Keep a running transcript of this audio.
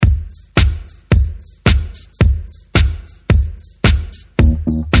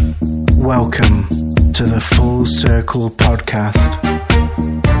Welcome to the Full Circle podcast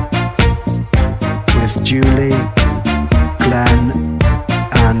with Julie, Glenn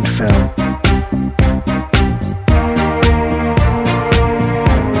and Phil.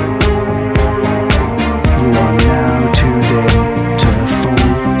 You are now tuned in to the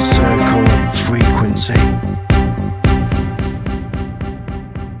Full Circle frequency.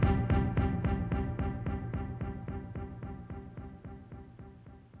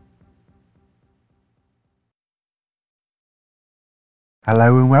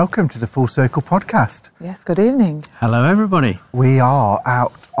 Hello and welcome to the Full Circle podcast. Yes, good evening. Hello everybody. We are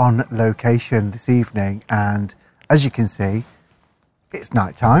out on location this evening and as you can see, it's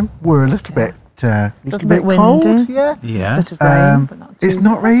night time. We're a little bit windy. cold. Yeah. Yes. Rain, but not too It's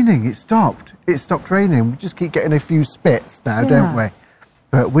not bad. raining, it stopped. It stopped raining. We just keep getting a few spits now, don't we?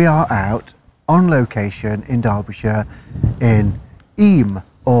 But we are out on location in Derbyshire in Eyam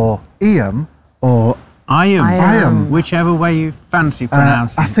or Eyam or Eyam, whichever way you fancy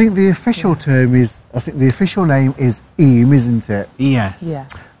pronouncing. I think the official term is, the official name is Eyam, isn't it? Yes. Yeah.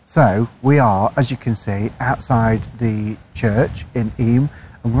 So we are, as you can see, outside the church in Eyam,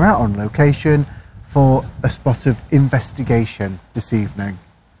 and we're out on location for a spot of investigation this evening.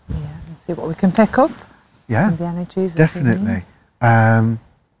 Yeah, and see what we can pick up. Yeah, from the energies. This definitely. evening.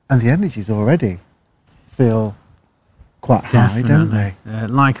 And the energies already feel quite high, don't they?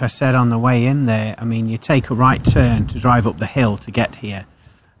 Like I said on the way in there, I mean, you take a right turn to drive up the hill to get here.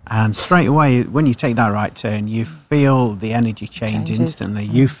 And straight away, when you take that right turn, you feel the energy change Changes. instantly.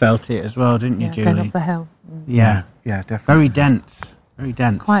 You felt it as well, didn't you, Yeah, Julie? going up the hill. Yeah. Yeah, definitely. Very dense. Very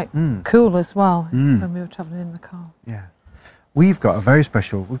dense. Quite cool as well when we were travelling in the car. Yeah. We've got a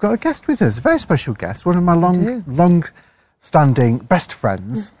guest with us, a very special guest, one of my long-standing best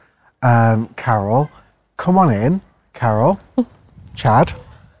friends, Carol. Come on in, Carol. Chad.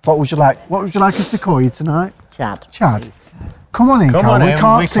 What would you like us to call you tonight? Chad. Come on in, Carol. on We in.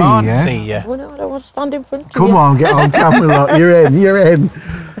 can't We see can't you. see you. Well, no, I don't want to stand in front of you. Come on, get on camera, look. You're in.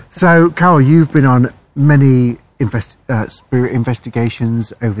 So, Carol, you've been on many spirit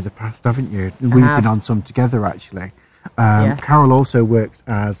investigations over the past, haven't you? We've been on some together, actually. Yes. Carol also works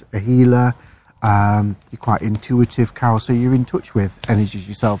as a healer. You're quite intuitive, Carol, so you're in touch with energies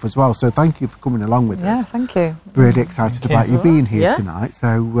yourself as well. So thank you for coming along with Yeah, us. thank you. Really excited about you being here Yeah. tonight.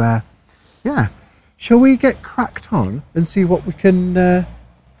 So, shall we get cracked on and see what we can... I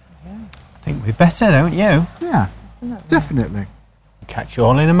think we better, don't you? Yeah, definitely. Catch you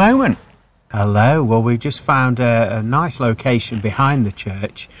all in a moment. Hello. Well, we've just found a nice location behind the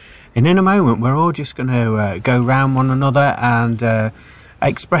church. And in a moment, we're all just going to go round one another and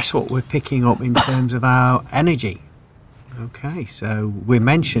express what we're picking up in terms of our energy. Okay, so we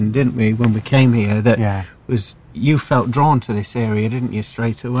mentioned, didn't we, when we came here, that you felt drawn to this area, didn't you,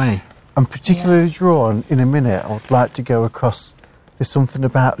 straight away? I'm particularly drawn, in a minute, I would like to go across, there's something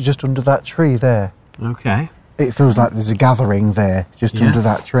about just under that tree there. Okay. It feels like there's a gathering there, just under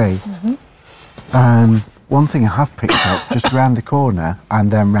that tree. One thing I have picked up, just around the corner, and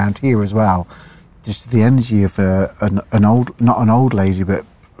then round here as well, just the energy of an old, not an old lady, but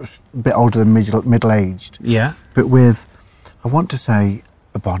a bit older than middle-aged. Yeah. But with, I want to say,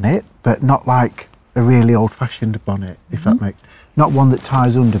 a bonnet, but not like a really old-fashioned bonnet, if that makes... Not one that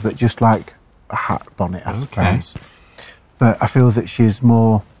ties under, but just like a hat bonnet, I suppose. But I feel that she's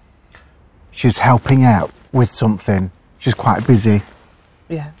helping out with something. She's quite busy.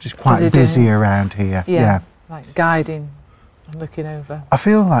 Yeah. She's quite busy around here. Yeah. Like guiding and looking over. I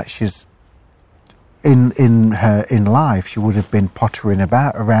feel like she's in life she would have been pottering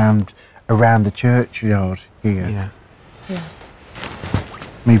about around the churchyard here. Yeah.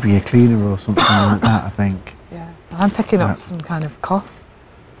 Maybe a cleaner or something like that, I think. Yeah. I'm picking up some kind of cough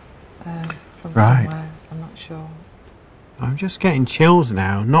from Right. somewhere. I'm not sure. I'm just getting chills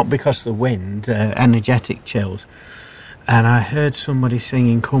now, not because of the wind, energetic chills. And I heard somebody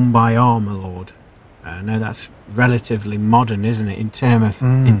singing "Come by Armour, Lord." I know that's relatively modern, isn't it, in terms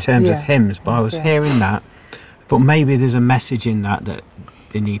of hymns? But I was hearing that. But maybe there's a message in that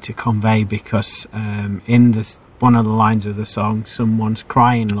they need to convey, because in one of the lines of the song, someone's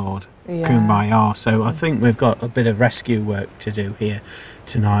crying, "Lord, come by Armour." So I think we've got a bit of rescue work to do here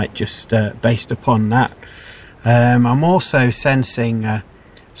tonight, just based upon that. I'm also sensing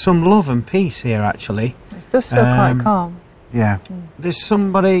some love and peace here, actually. It does feel quite calm. Yeah. There's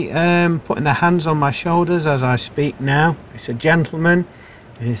somebody putting their hands on my shoulders as I speak now. It's a gentleman.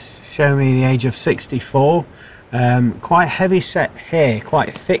 He's showing me the age of 64. Quite heavy set hair,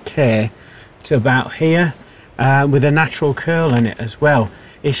 quite thick hair to about here, with a natural curl in it as well.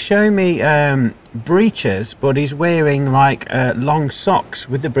 He's showing me breeches, but he's wearing like long socks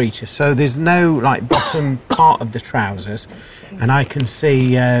with the breeches. So there's no like bottom part of the trousers, and I can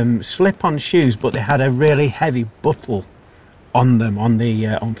see slip-on shoes, but they had a really heavy buckle on them on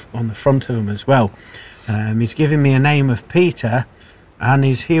the front of them as well. He's giving me a name of Peter, and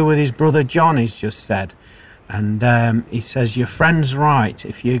he's here with his brother John. He's just said, and he says your friend's right.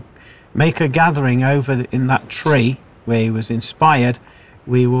 If you make a gathering over in that tree where he was inspired,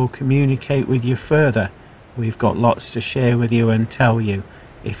 we will communicate with you further. We've got lots to share with you and tell you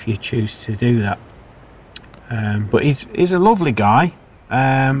if you choose to do that. But he's a lovely guy.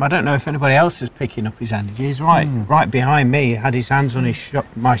 I don't know if anybody else is picking up his energy. He's right behind me. He had his hands on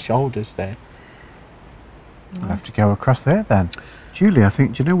my shoulders there. I'll have to go across there then. Julie, I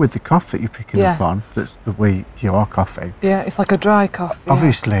think, do you know, with the cough that you're picking up on, that's the way you are coughing. Yeah, it's like a dry cough. Yeah.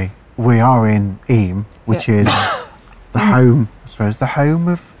 Obviously, we are in Eyam, which is the home, I suppose, the home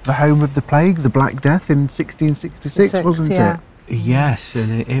of the plague, the Black Death in 1666, wasn't it? Yes,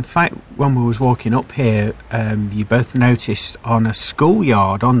 and in fact, when we was walking up here, you both noticed on a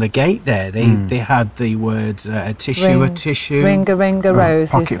schoolyard on the gate there, they had the words a tissue, ring a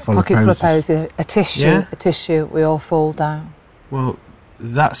roses, pocket full of posies. a tissue, we all fall down. Well,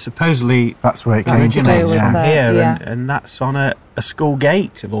 that's supposedly that's where it originates from here, and that's on a school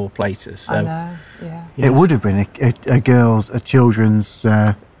gate of all places. So I know, yeah. It would have been a children's.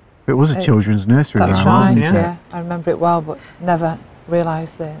 It was a children's nursery. That's then, right. wasn't it? Yeah, I remember it well, but never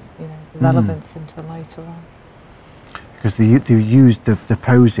realised the relevance until later on. Because they used the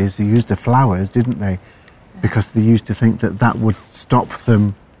posies, they used the flowers, didn't they? Yeah. Because they used to think that would stop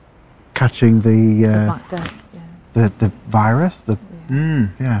them catching the Black Death, the virus.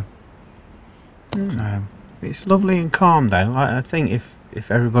 It's lovely and calm, though. I think if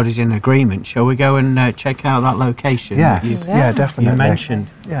everybody's in agreement, shall we go and check out that location? Yes, definitely. You mentioned.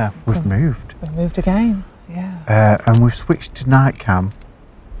 Yeah, we've moved. We've moved again, yeah. And we've switched to night cam,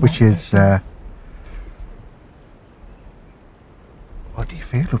 which is... what do you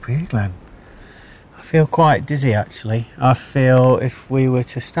feel up here, Glenn? I feel quite dizzy, actually. I feel if we were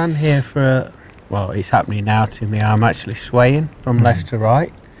to stand here for well, it's happening now to me. I'm actually swaying from left to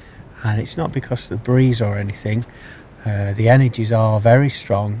right, and it's not because of the breeze or anything. The energies are very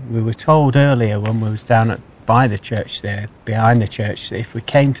strong. We were told earlier when we was down by the church there, behind the church, that if we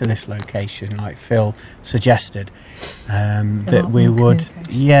came to this location, like Phil suggested, that we would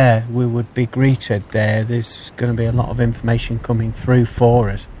be greeted there. There's going to be a lot of information coming through for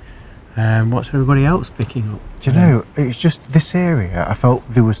us. What's everybody else picking up? Do you know, it's just this area, I felt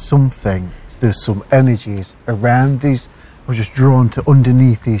there's some energies around these. I was just drawn to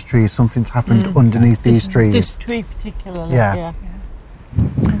underneath these trees. Something's happened underneath these trees. This tree particularly, yeah.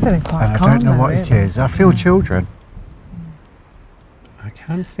 I'm feeling quite and calm. I don't know what it is. I feel children. I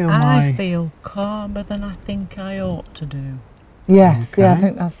can feel I feel calmer than I think I ought to do. Yes, Okay. yeah, I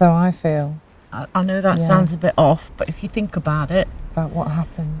think that's how I feel. I know that sounds a bit off, but if you think about it, About what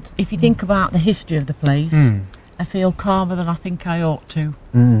happened. if you think about the history of the place, I feel calmer than I think I ought to.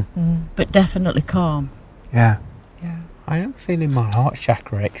 But definitely calm. Yeah. Yeah. I am feeling my heart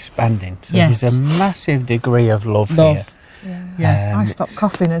chakra expanding. So Yes. there's a massive degree of love here. Yeah. I stopped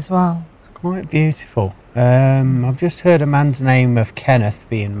coughing as well. Quite beautiful. I've just heard a man's name of Kenneth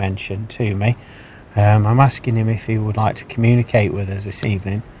being mentioned to me. I'm asking him if he would like to communicate with us this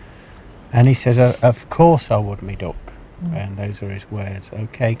evening. And he says, of course I would, me duck. And those are his words.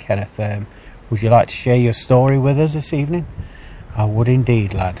 Okay, Kenneth, would you like to share your story with us this evening? I would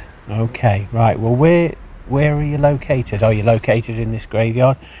indeed, lad. Okay, right. Well, where are you located? Are you located in this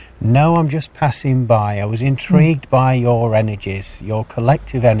graveyard? No, I'm just passing by. I was intrigued by your energies, your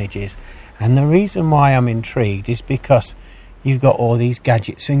collective energies. And the reason why I'm intrigued is because you've got all these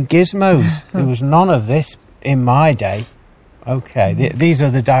gadgets and gizmos. There was none of this in my day. Okay, these are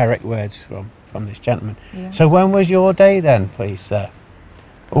the direct words from this gentleman. Yeah. So when was your day then, please, sir?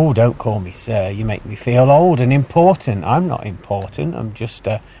 Oh, don't call me sir. You make me feel old and important. I'm not important. I'm just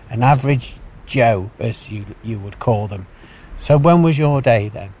an average Joe, as you would call them. So when was your day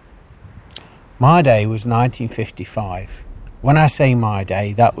then? My day was 1955. When I say my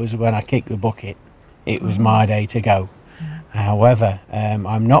day, that was when I kicked the bucket. It was my day to go. However,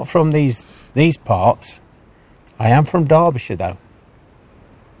 I'm not from these parts. I am from Derbyshire, though.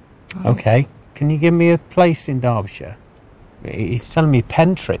 Okay, can you give me a place in Derbyshire? He's telling me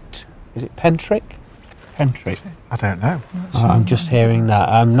Pentrick. Is it Pentrick? Pentrick. I don't know. I'm just hearing that.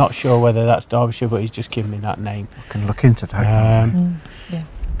 I'm not sure whether that's Derbyshire, but he's just given me that name. I can look into that.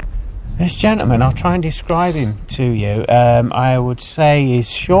 This gentleman, I'll try and describe him to you. I would say he's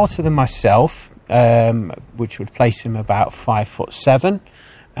shorter than myself, which would place him about 5'7".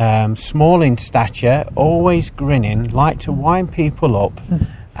 small in stature, always grinning, liked to wind people up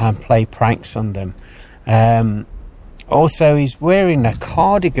and play pranks on them. Also, he's wearing a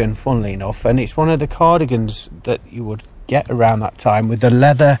cardigan, funnily enough, and it's one of the cardigans that you would get around that time with the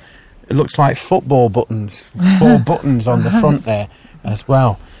leather. It looks like football buttons, 4 buttons on the front there as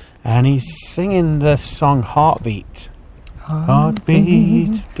well. And he's singing the song Heartbeat. Heartbeat,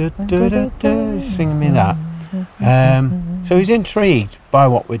 he's singing me that. So he's intrigued by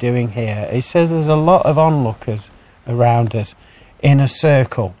what we're doing here. He says there's a lot of onlookers around us in a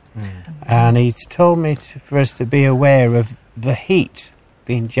circle. And he's told me for us to be aware of the heat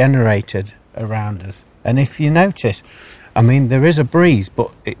being generated around us. And if you notice, I mean, there is a breeze,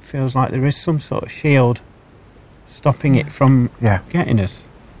 but it feels like there is some sort of shield stopping it from getting us.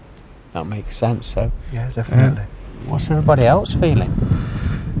 That makes sense. So Yeah, definitely. what's everybody else feeling?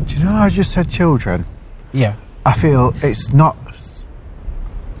 Do you know how I just said children? Yeah. I feel it's not...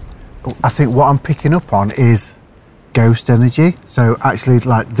 I think what I'm picking up on is ghost energy. So actually,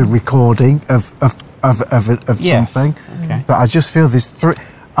 like the recording of Yes. something. Okay. But I just feel this three.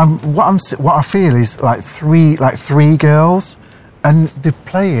 What I feel is like three girls, and they're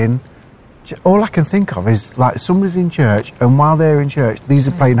playing. All I can think of is like somebody's in church, and while they're in church, these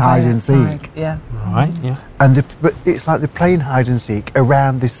are playing hide and seek. Yeah. Right. Yeah. And but it's like they're playing hide and seek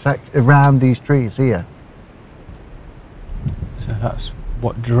around around these trees here. So that's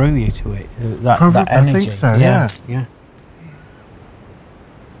what drew you to it. That Probably, energy. I think so. Yeah. Yeah.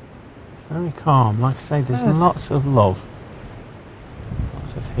 It's very calm. Like I say, there's lots of love,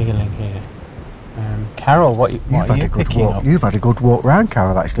 lots of healing here. Carol, what are you picking up? You've had a good walk round,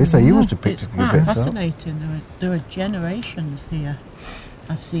 Carol. Actually, so you must have picked It's a few quite bits up. fascinating. There are generations here.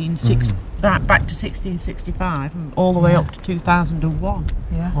 I've seen back to 1665 and all the way up to 2001.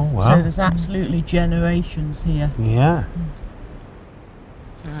 Yeah. Oh wow. So there's absolutely generations here. Yeah.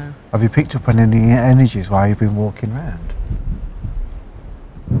 So Have you picked up on any energies while you've been walking round?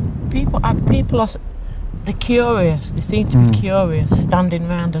 people are they're curious. They seem to be curious, standing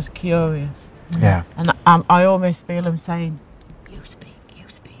round as curious. Yeah. And I almost feel them saying, "You speak."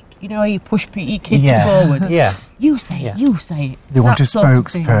 You know how you push your kids Yes. forward. Yeah. You say it. You say it. They want a That sort of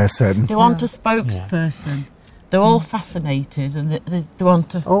thing. spokesperson. They want a spokesperson. They're all fascinated, and they want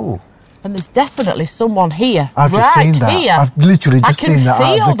to. Oh. And there's definitely someone here. I've just right seen that. Here. I've literally I just can seen that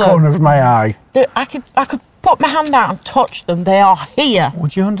out feel of the them. corner of my eye. I could put my hand out and touch them. They are here.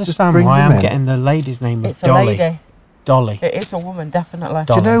 Would you understand bring why them I'm in. getting the lady's name of It's Dolly? a lady. Dolly. It is a woman, definitely.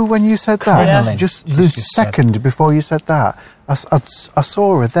 Do you know when you said that? Crinoline. Just She's the just said. second before you said that, I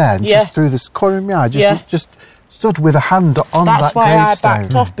saw her then, Yeah. just through this corner of my eye, Yeah. just stood with a hand on That's that why I gravestone.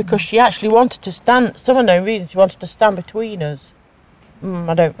 backed off, because she actually wanted to stand. Some unknown reason, she wanted to stand between us.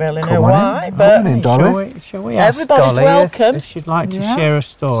 I don't really Come know on why, in. but Come on in, Dolly. Shall we ask Everybody's Dolly welcome. if she'd like to Yeah. share a Would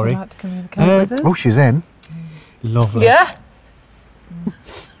story? you like to communicate with us? Oh, she's in. Lovely. yeah.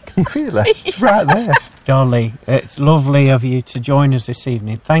 Can you feel her? She's right there. Dolly, it's lovely of you to join us this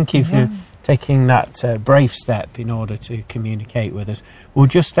evening. Thank you for taking that brave step in order to communicate with us. We'll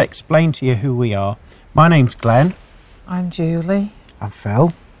just explain to you who we are. My name's Glenn, I'm Julie. And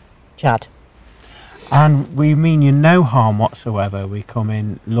Phil. Chad. and we mean you no harm whatsoever. We come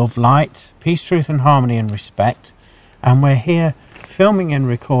in love, light, peace, truth and harmony and respect, and we're here filming and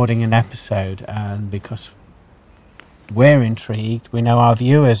recording an episode, and because we're intrigued, we know our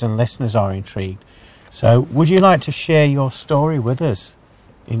viewers and listeners are intrigued. So would you like to share your story with us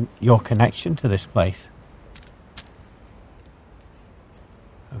in your connection to this place?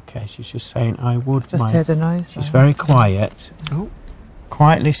 Okay, she's just saying, I would. Just heard a noise. She's there. very quiet. Oh.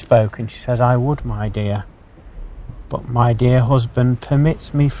 Quietly spoken. She says, I would, my dear, but my dear husband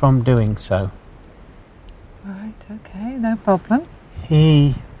permits me from doing so. Right, okay, no problem.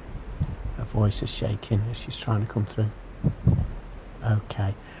 Her voice is shaking as she's trying to come through.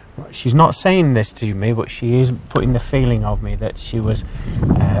 Okay. Right, she's not saying this to me, but she is putting the feeling of me that she was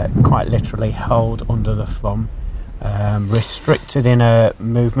quite literally held under the thumb, restricted in her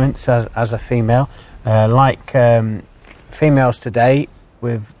movements as a female. Like females today,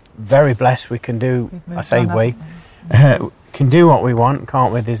 we're very blessed. We can do, I say we, can do what we want,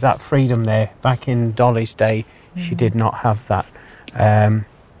 can't we? There's that freedom there. Back in Dolly's day, she did not have that.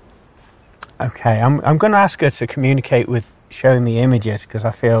 Okay, I'm going to ask her to communicate with showing me images, because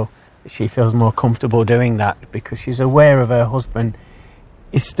I feel she feels more comfortable doing that, because she's aware of her husband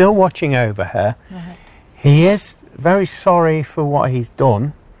is still watching over her. Right. He is very sorry for what he's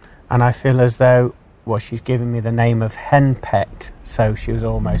done, and I feel as though, well, she's given me the name of henpecked, so she was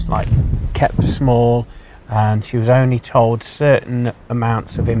almost like kept small, and she was only told certain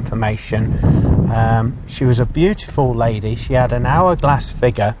amounts of information, She was a beautiful lady. She had an hourglass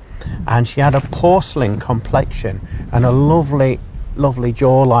figure, and she had a porcelain complexion and a lovely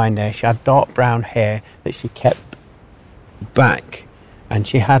jawline there. She had dark brown hair that she kept back, and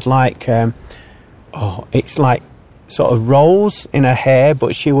she had like it's like sort of rolls in her hair,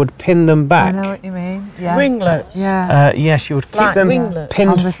 but she would pin them back. I know what you mean. Yeah. Ringlets. Yeah. She would keep Like them ringlets. pinned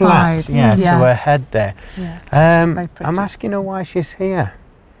On the flat, side. Yeah. to her head there. Yeah. Very pretty. I'm asking her why she's here.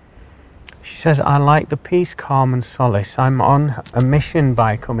 She says, I like the peace, calm and solace. I'm on a mission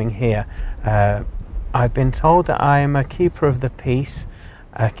by coming here. I've been told that I am a keeper of the peace,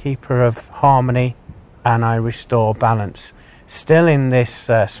 a keeper of harmony, and I restore balance. Still in this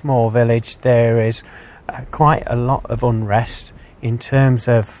small village, there is quite a lot of unrest in terms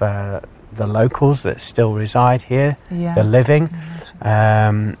of the locals that still reside here, the living,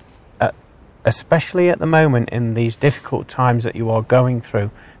 especially at the moment in these difficult times that you are going through.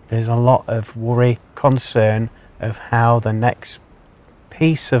 There's a lot of worry, concern of how the next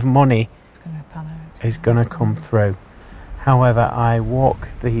piece of money is going to come through. However, I walk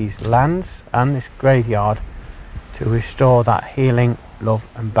these lands and this graveyard to restore that healing, love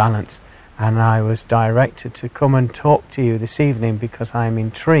and balance. And I was directed to come and talk to you this evening because I'm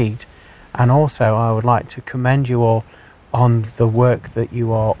intrigued. And also I would like to commend you all on the work that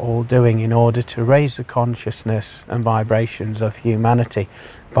you are all doing in order to raise the consciousness and vibrations of humanity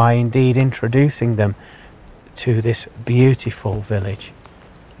by indeed introducing them to this beautiful village.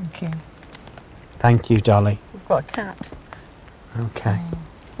 Thank you. Thank you, Dolly. We've got a cat. Okay.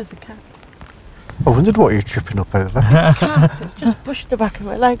 There's a cat. I wondered what you were tripping up over. It's a cat. It's just pushed the back of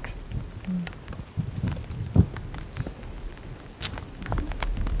my legs.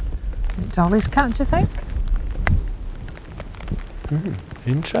 Is it Dolly's cat, do you think?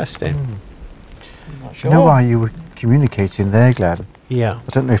 Interesting. I'm not You sure. know why you were communicating there, Glenn? Yeah. I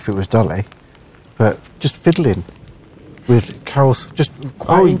don't know if it was Dolly, but just fiddling with Carol's, just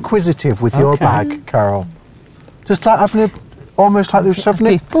quite inquisitive with your Okay. bag, Carol. Just like having almost like they were just having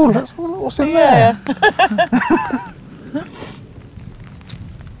a, oh, let's have a look what's in there.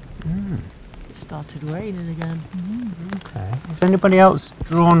 It started raining again. Okay. Is anybody else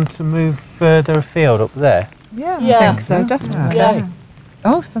drawn to move further afield up there? Yeah, Yeah. I think so, definitely. Yeah.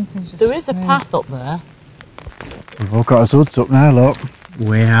 Oh, something's just... There is a moved. path up there. We've all got our hoods up now, look.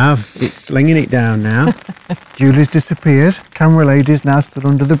 We have. It's slinging it down now. Julie's disappeared. Camera lady's now stood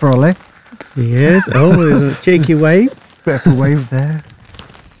under the brolly. Yes. Oh, there's a cheeky wave. Bit of a wave there.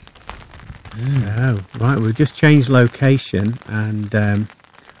 So, right, we've just changed location, and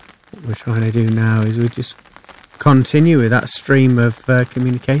what we're trying to do now is we just continue with that stream of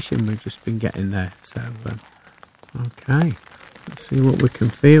communication we've just been getting there. So, okay, let's see what we can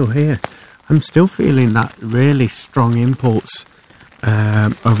feel here. I'm still feeling that really strong impulse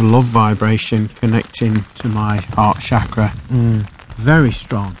of love vibration connecting to my heart chakra. Very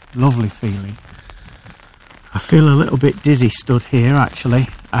strong, lovely feeling. I feel a little bit dizzy stood here actually,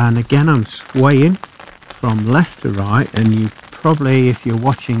 and again I'm swaying from left to right, and you probably, if you're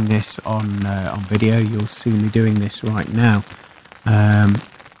watching this on video, you'll see me doing this right now.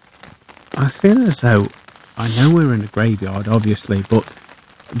 I feel as though, I know we're in a graveyard obviously, but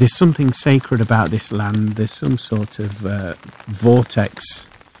there's something sacred about this land. There's some sort of vortex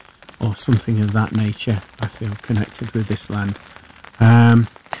or something of that nature I feel connected with this land.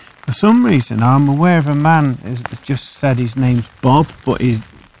 For some reason, I'm aware of a man who's just said his name's Bob, but his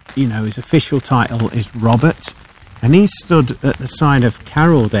official title is Robert, and he stood at the side of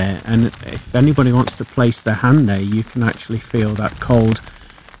Carol there. And if anybody wants to place their hand there, you can actually feel that cold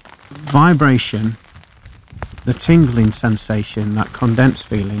vibration, the tingling sensation, that condensed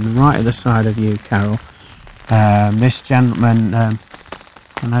feeling right at the side of you, Carol. This gentleman,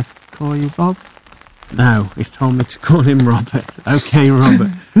 can I call you Bob? No, he's told me to call him Robert. Okay,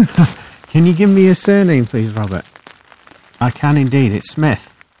 Robert. Can you give me your surname, please, Robert? I can indeed. It's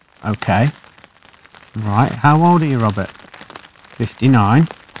Smith. Okay. Right. How old are you, Robert? 59.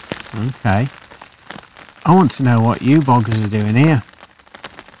 Okay. I want to know what you boggers are doing here.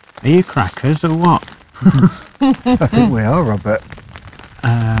 Are you crackers or what? I think we are, Robert.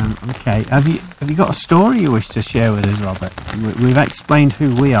 Okay. Have you got a story you wish to share with us, Robert? We've explained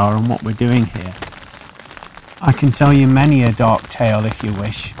who we are and what we're doing here. I can tell you many a dark tale if you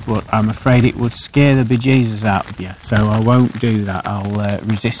wish, but I'm afraid it would scare the bejesus out of you, so I won't do that. I'll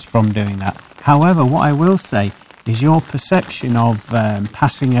resist from doing that. However, what I will say is your perception of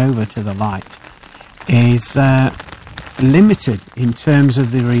passing over to the light is limited in terms of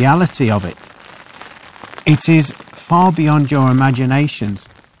the reality of it. It is far beyond your imaginations.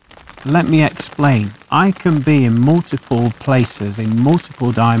 Let me explain. I can be in multiple places, in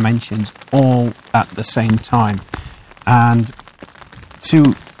multiple dimensions, all at the same time. And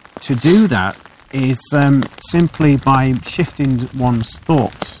to do that is simply by shifting one's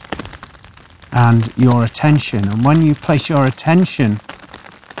thoughts and your attention. And when you place your attention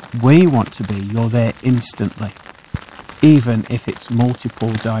where you want to be, you're there instantly, even if it's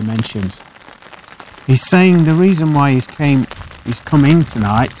multiple dimensions. He's saying the reason why he's come in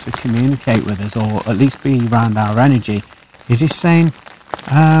tonight to communicate with us, or at least be around our energy, is he's saying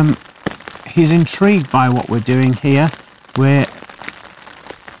he's intrigued by what we're doing here. We're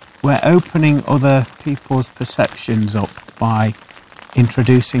opening other people's perceptions up by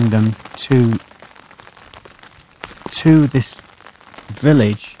introducing them to this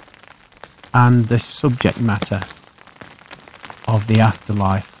village and the subject matter of the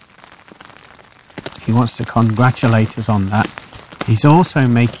afterlife. He wants to congratulate us on that. He's also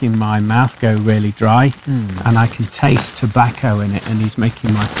making my mouth go really dry, and I can taste tobacco in it, and he's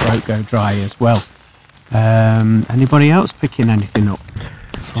making my throat go dry as well. Anybody else picking anything up?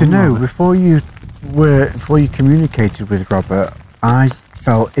 Do you know, before you communicated with Robert, I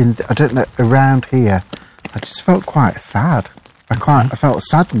felt I don't know, around here, I just felt quite sad. I felt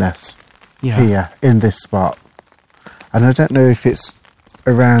sadness here in this spot. And I don't know if it's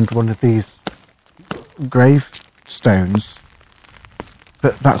around one of these gravestones,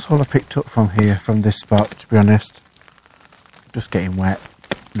 but that's all I picked up from here, from this spot, to be honest. I'm just getting wet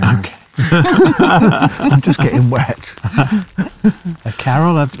now. Okay. I'm just getting wet.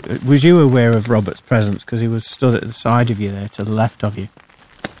 Carol, was you aware of Robert's presence? Because he was stood at the side of you there, to the left of you.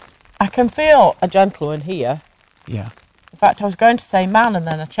 I can feel a gentleman here. Yeah. In fact, I was going to say man, and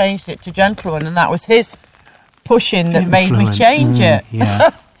then I changed it to gentleman, and that was his pushing that made me change it.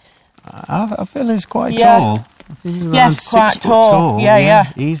 Yeah. I feel he's quite tall. I feel he's around 6 quite foot tall.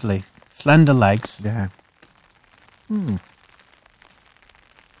 Yeah. Easily. Slender legs. Yeah.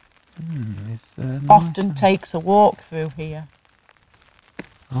 Often nice. takes a walk through here.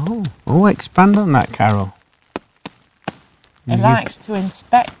 Oh, expand on that, Carol. He likes to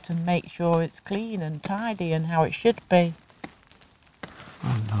inspect and make sure it's clean and tidy and how it should be.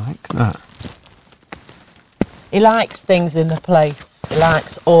 I like that. He likes things in the place. He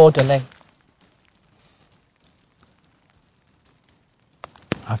likes orderly.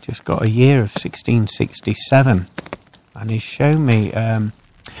 I've just got a year of 1667, and he's shown me,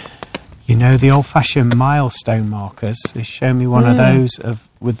 the old-fashioned milestone markers. He's shown me one of those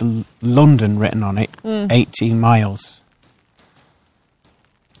with London written on it, 18 miles.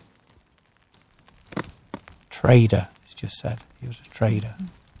 Trader, it's just said. He was a trader.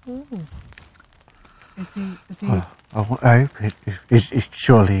 Is he? I hope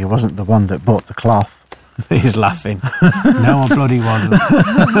surely he wasn't the one that bought the cloth. He's laughing. No, I bloody wasn't.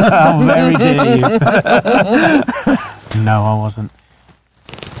 How very dare you. No, I wasn't.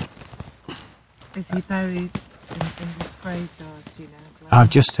 Is he buried in this graveyard, do you know? Glenn? I've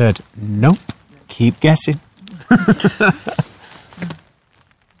just heard, nope, keep guessing.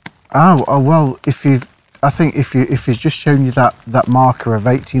 Well, if he's just shown you that marker of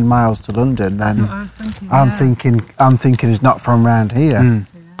 18 miles to London, then That's what I was thinking, I'm thinking he's not from around here. Yeah.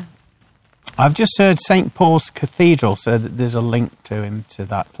 I've just heard St. Paul's Cathedral, so that there's a link to him to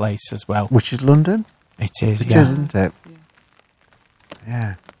that place as well. Which is London? It is, It is, isn't it?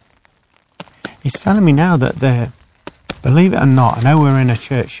 Yeah. He's telling me now that there, believe it or not, I know we're in a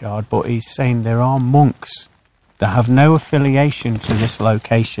churchyard, but he's saying there are monks that have no affiliation to this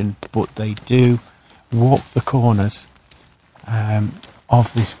location, but they do walk the corners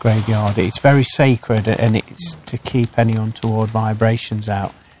of this graveyard. It's very sacred, and it's to keep any untoward vibrations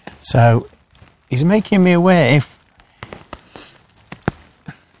out. So he's making me aware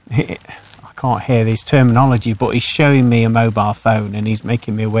I can't hear his terminology, but he's showing me a mobile phone, and he's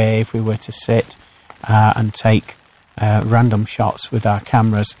making me aware if we were to sit and take random shots with our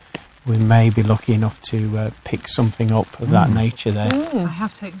cameras, we may be lucky enough to pick something up of that nature there. I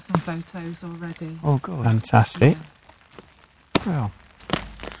have taken some photos already. Oh, good. Fantastic. Well,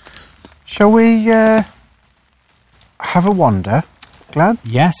 shall we have a wander, Glenn?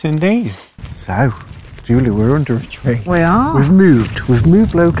 Yes, indeed. So, Julie, we're under a tree. We are. We've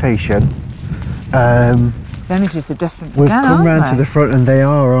moved location. The energies are different. We've again, come round aren't to the they? front, and they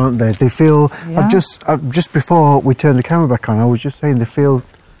are, aren't they? They feel. Yeah. Just before we turn the camera back on, I was just saying they feel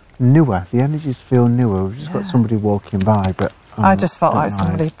newer. The energies feel newer. We've just got somebody walking by, but I just felt like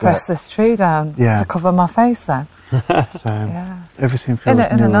somebody pressed this tree down to cover my face then. So everything feels in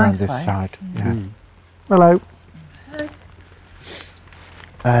a newer nice on this way. side. Yeah. Hello.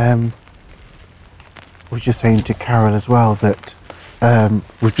 I was just saying to Carol as well that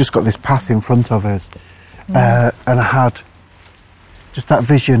we've just got this path in front of us, and I had just that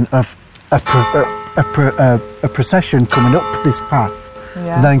vision of a procession coming up this path.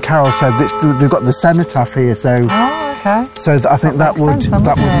 Yeah. And then Carol said they've got the cenotaph here, so okay. so I think that would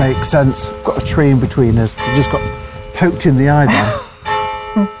make sense. We've got a tree in between us. We just got poked in the eye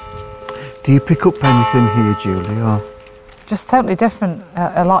there. Do you pick up anything here, Julie? Or just totally different,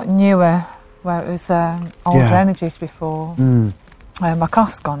 a lot newer, where it was older energies before. My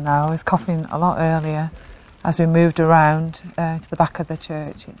cough's gone now. I was coughing a lot earlier. As we moved around to the back of the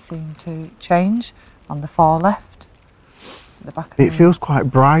church, it seemed to change on the far left. The back of it feels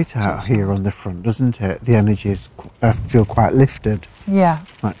quite bright out here on the front, doesn't it? The energies feel quite lifted. Yeah.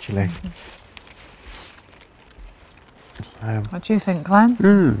 Actually. What do you think, Glenn?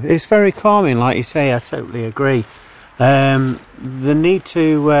 It's very calming, like you say. I totally agree. The need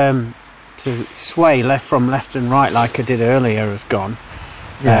to sway from left and right, like I did earlier, has gone.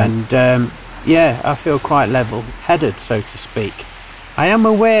 Yeah. And I feel quite level-headed, so to speak. I am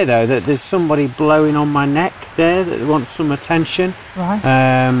aware, though, that there's somebody blowing on my neck there that wants some attention. Right.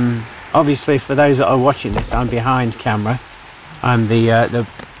 Obviously, for those that are watching this, I'm behind camera. I'm the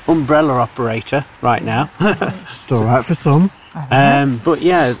umbrella operator right now. It's all right for some. But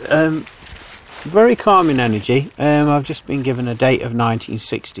yeah, very calming energy. I've just been given a date of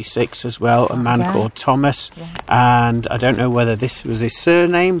 1966 as well, a man called Thomas. Yeah. And I don't know whether this was his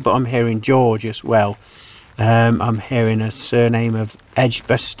surname, but I'm hearing George as well. I'm hearing a surname of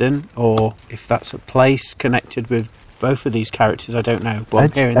Edgbaston, or if that's a place connected with both of these characters, I don't know.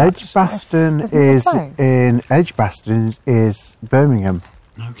 But Edgbaston is Birmingham.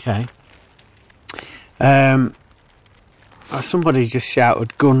 Okay. Somebody just shouted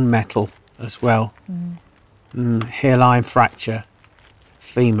gunmetal as well. Hairline fracture,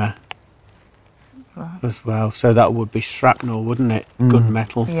 femur as well. So that would be shrapnel, wouldn't it?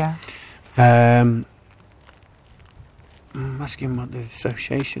 Gunmetal. Yeah. I'm asking what the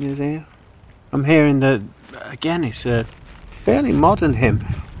association is here. I'm hearing that, again, it's a fairly modern hymn.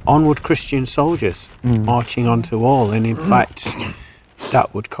 Onward Christian soldiers, marching onto all. And in fact,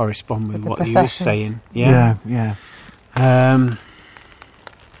 that would correspond with what you were saying. Yeah.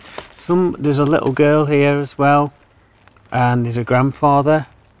 There's a little girl here as well. And there's a grandfather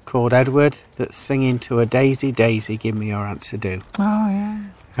called Edward that's singing to a Daisy, Daisy, give me your answer do. Oh, yeah.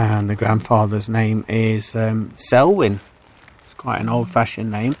 And the grandfather's name is Selwyn. Quite an old-fashioned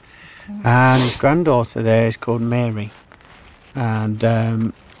name, and his granddaughter there is called Mary. And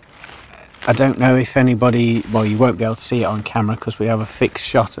I don't know if anybody, well, you won't be able to see it on camera because we have a fixed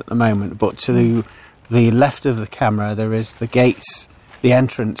shot at the moment, but to the left of the camera there is the gates, the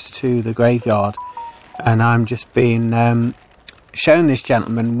entrance to the graveyard, and I'm just being shown this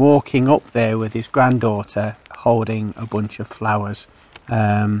gentleman walking up there with his granddaughter holding a bunch of flowers,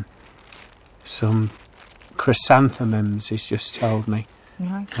 some chrysanthemums, he's just told me.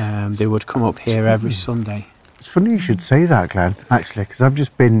 Nice. They would come up here every Sunday. It's funny you should say that, Glenn, actually, because I've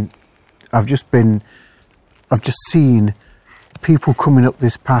just seen people coming up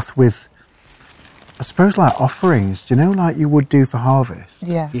this path with, I suppose, like offerings, do you know, like you would do for harvest?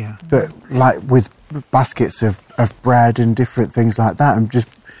 Yeah. But like with baskets of bread and different things like that, and just,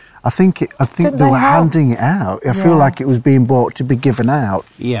 I think they were handing it out. I feel like it was being bought to be given out.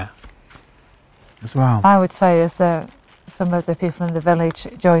 Yeah. As well. I would say as some of the people in the village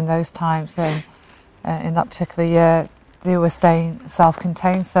during those times, in that particular year, they were staying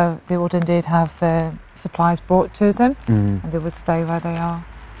self-contained, so they would indeed have supplies brought to them, and they would stay where they are.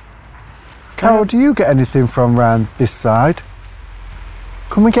 Carol, do you get anything from round this side?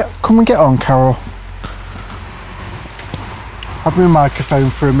 Come and get on, Carol. Have my microphone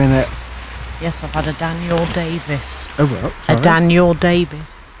for a minute. Yes, I've had a Daniel Davis. Oh, well, sorry. A Daniel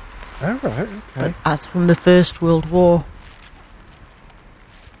Davis. Oh, right, okay. But that's from the First World War.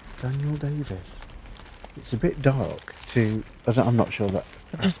 Daniel Davis. It's a bit dark to... I'm not sure that...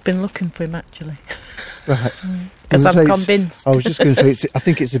 I've just been looking for him, actually. Right. Because I'm convinced. I was just going to say, I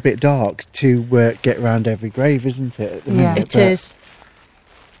think it's a bit dark to get round every grave, isn't it? At the minute, it is.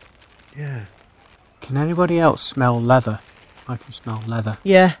 Yeah. Can anybody else smell leather? I can smell leather.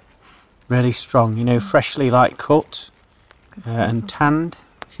 Yeah. Really strong, you know, freshly like cut and tanned,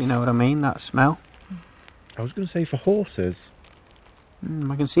 if you know what I mean, that smell. I was going to say for horses.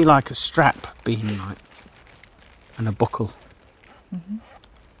 I can see like a strap being like, and a buckle. Mm-hmm.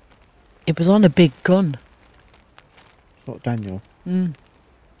 It was on a big gun. What, Daniel? Can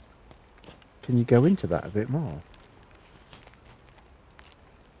you go into that a bit more?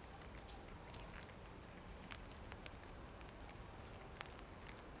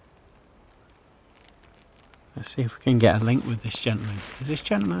 Let's see if we can get a link with this gentleman. Is this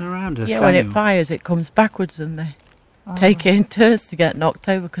gentleman around us? Yeah, when it fires, it comes backwards, and they. take it in turns to get knocked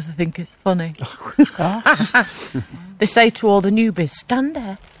over because they think it's funny. Gosh. They say to all the newbies, stand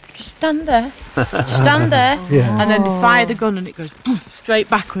there, just stand there, stand there. Yeah. And then they fire the gun and it goes straight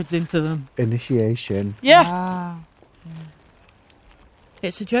backwards into them. Initiation. Yeah, Wow.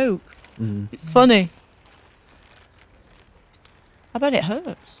 it's a joke. Mm. It's funny. I bet it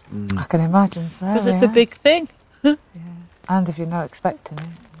hurts. I can imagine so. Because it's a big thing. Yeah. And if you're not expecting it.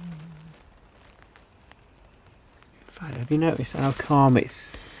 In fact, have you noticed how calm it's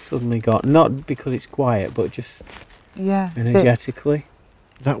suddenly got? Not because it's quiet, but just Yeah. energetically.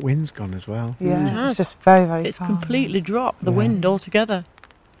 That wind's gone as well. Yeah. It has. It's just very, very It's calm. completely dropped the Yeah. wind altogether.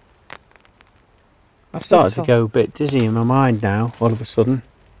 I've started to Peaceful. go a bit dizzy in my mind now, all of a sudden.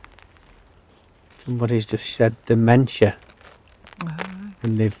 Somebody's just shed dementia.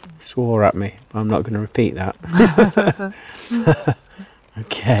 And they've swore at me, but I'm not going to repeat that.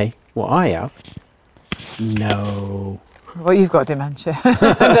 Okay, what I have? No. Well, you've got dementia.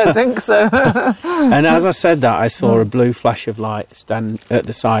 I don't think so. And as I said that, I saw a blue flash of light stand at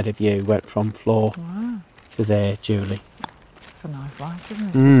the side of you, went from floor to there, Julie. It's a nice light, isn't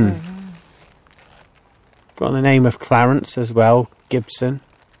it? Mm. Yeah. Got the name of Clarence as well, Gibson.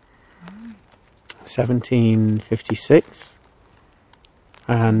 1756.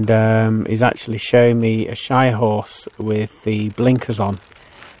 And he's actually showing me a Shire horse with the blinkers on.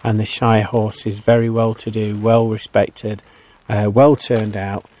 And the Shire horse is very well to do, well respected, well turned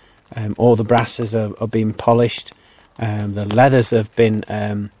out. All the brasses are being polished. The leathers have been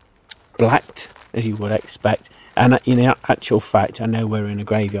blacked, as you would expect. And in actual fact, I know we're in a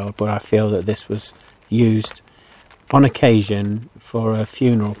graveyard, but I feel that this was used on occasion for a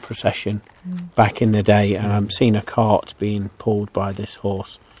funeral procession back in the day, and I'm seeing a cart being pulled by this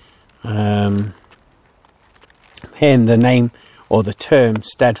horse. Hearing the name or the term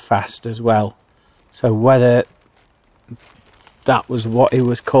steadfast as well. So whether that was what it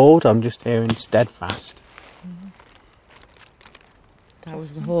was called, I'm just hearing steadfast. That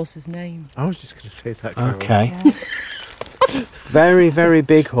was the horse's name. I was just going to say that. Carol. Okay. Yeah. Very, very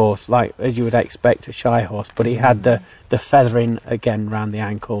big horse, like as you would expect a Shire horse, but he had the feathering again round the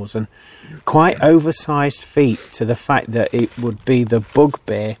ankles and quite oversized feet, to the fact that it would be the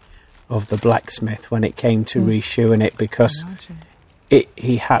bugbear of the blacksmith when it came to reshoeing it, because Imagine.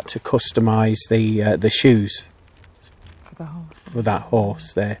 he had to customise the shoes For the horse. for that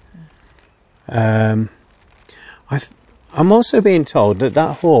horse there. I'm also being told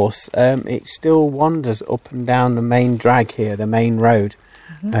that horse, it still wanders up and down the main drag here, the main road,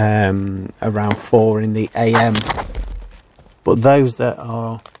 around 4 in the AM. But those that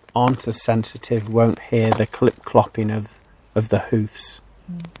aren't as sensitive won't hear the clip-clopping of the hoofs.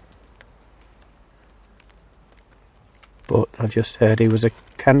 But I've just heard he was a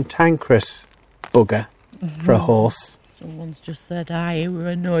cantankerous bugger for a horse. Someone's just said, you were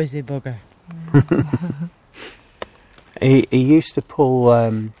a noisy bugger. He used to pull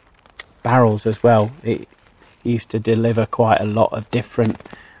barrels as well. He used to deliver quite a lot of different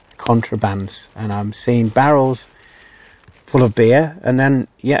contrabands, and I'm seeing barrels full of beer, and then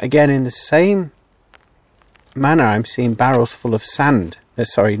yet again in the same manner I'm seeing barrels full of sand.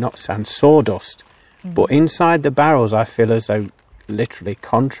 Sorry, not sand, sawdust. But inside the barrels I feel as though literally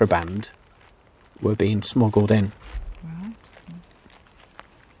contraband were being smuggled in. Right.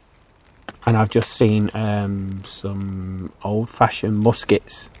 And I've just seen some old-fashioned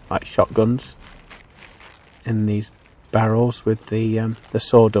muskets, like shotguns, in these barrels with the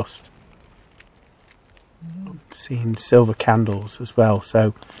sawdust. I'm seeing silver candles as well.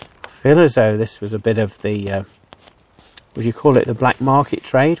 So I feel as though this was a bit of the, would you call it the black market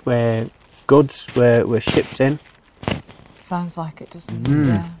trade, where goods were shipped in? Sounds like it, doesn't it?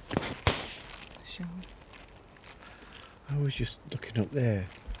 Yeah. For sure. I was just looking up there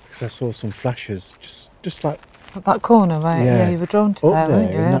because I saw some flashes, just like At that corner, right? Yeah. Yeah, you were drawn to up there,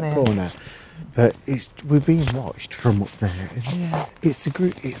 weren't you, there in that earlier? corner. But we're being watched from up there. Yeah. It's a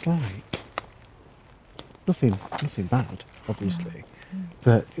group. It's like nothing bad, obviously,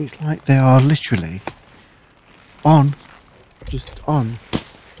 but it's like they are literally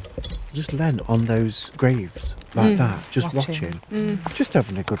just laying on those graves like that, just Watching. just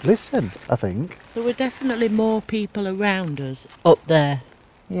having a good listen. I think. There were definitely more people around us up there.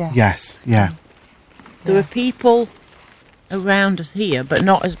 Yeah. Yes. Yeah. There were people around us here, but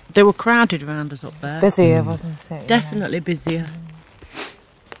not as... They were crowded around us up there. Busier, wasn't it? Yeah. Definitely busier.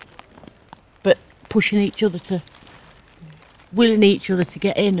 But pushing each other to... Willing each other to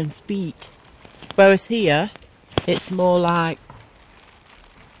get in and speak. Whereas here, it's more like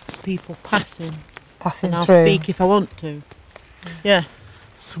people passing. Passing And I'll through. speak if I want to. Yeah.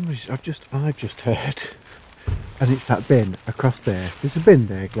 I've just heard and it's that bin across there. There's a bin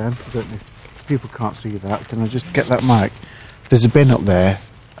there, Glenn. I don't know if people can't see that. Can I just get that mic? There's a bin up there,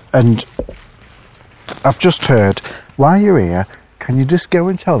 and I've just heard, while you're here, can you just go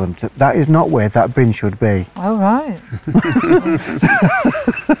and tell them that that is not where that bin should be? Oh, right.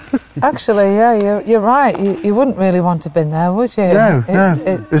 Actually, yeah, you're right. You wouldn't really want a bin there, would you? No,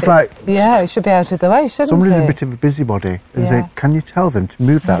 it's like... Yeah, it should be out of the way, shouldn't somebody's it? a bit of a busybody. And say, can you tell them to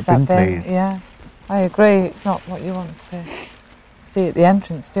move that bin, please? Yeah, I agree. It's not what you want to see at the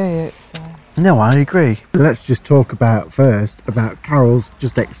entrance, do you? It's... No, I agree. Let's just talk about Carol's,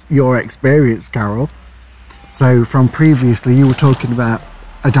 your experience, Carol. So from previously, you were talking about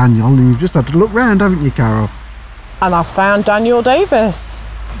a Daniel, and you've just had to look round, haven't you, Carol? And I found Daniel Davis.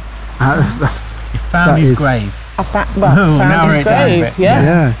 You found his grave. I found his grave,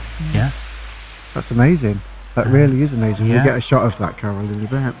 Yeah. Yeah. That's amazing. That really is amazing. Yeah. We'll get a shot of that, Carol, in a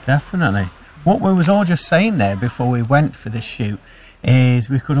bit. Definitely. What we was all just saying there before we went for this shoot is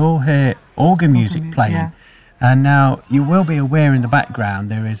we could all hear organ music playing. Yeah. And now you will be aware in the background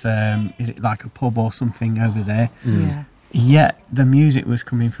there is it like a pub or something over there? Yeah. Yet the music was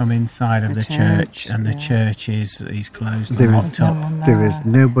coming from inside of the church, and the church is closed and locked up. There is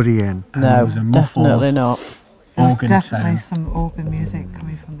nobody in. And there was a muffled definitely not. There's organ definitely tone. some organ music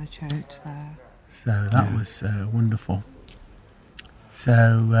coming from the church there. So that was wonderful.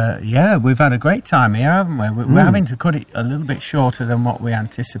 So, we've had a great time here, haven't we? We're having to cut it a little bit shorter than what we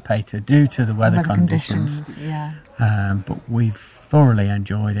anticipated due to the weather conditions. Yeah. But we've thoroughly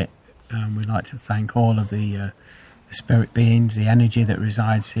enjoyed it. We'd like to thank all of the spirit beings, the energy that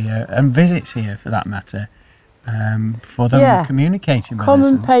resides here and visits here for that matter, for them communicating with us. Come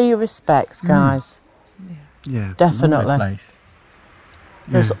and pay your respects, guys. Yeah. Definitely. Lovely place.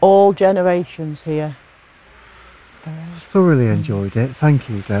 There's all generations here. Thoroughly enjoyed it. Thank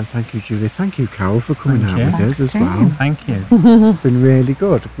you, Glenn. Thank you, Julie. Thank you, Carol, for coming out with us as well. Thank you. It's been really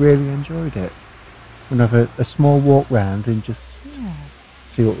good. Really enjoyed it. We'll have a small walk round and just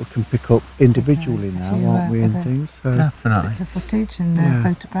see what we can pick up individually now, aren't we, and things. So, Definitely. Bits of footage and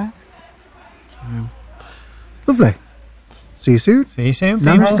photographs. Lovely. See you soon. See you soon.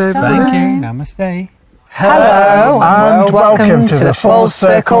 Namaste. Thank you. Namaste. Hello and welcome to the Full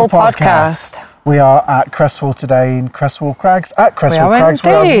Circle podcast. We are at Creswell today in Creswell Craggs. At Creswell Craggs,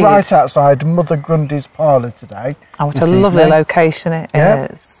 we indeed. are right outside Mother Grundy's parlour today. Oh, what a lovely location it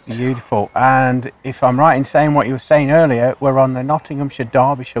is. Beautiful. And if I'm right in saying what you were saying earlier, we're on the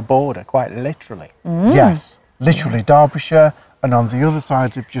Nottinghamshire-Derbyshire border, quite literally. Yes, literally Derbyshire, and on the other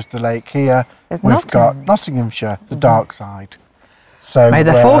side of just the lake here, we've got Nottinghamshire, the dark side. So May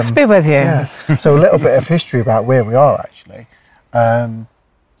the force be with you. Yeah. So a little bit of history about where we are actually.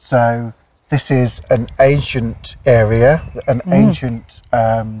 So this is an ancient area,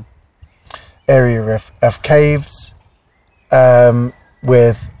 area of caves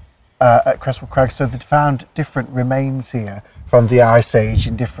with at Creswell Craggs. So they've found different remains here from the Ice Age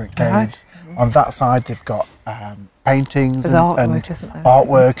in different caves. On that side, they've got paintings and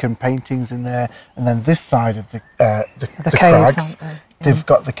artwork and paintings in there. And then this side of the crags, they've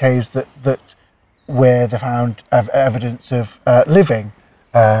got the caves that where they found evidence of living.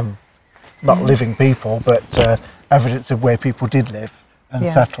 Not living people, but evidence of where people did live and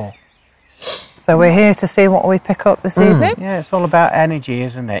settle. So we're here to see what we pick up this evening. Yeah, it's all about energy,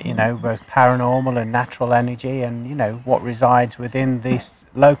 isn't it? You know, both paranormal and natural energy, and you know what resides within this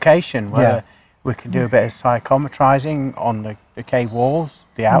location. Whether we can do a bit of psychometrizing on the cave walls,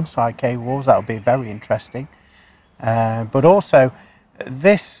 the outside cave walls. That would be very interesting. But also,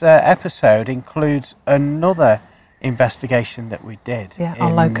 this episode includes another investigation that we did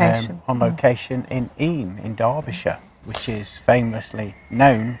on location. On location in Eyam in Derbyshire, which is famously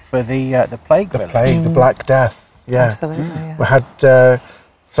known for the plague village. The plague, the Black Death. Yeah, Absolutely. Yeah. We had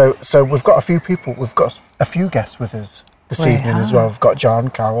so we've got a few people. We've got a few guests with us this evening as well. We've got John,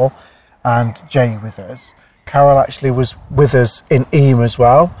 Carol, and Jay with us. Carol actually was with us in Eyam as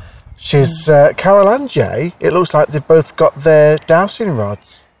well. She's Carol and Jay. It looks like they've both got their dowsing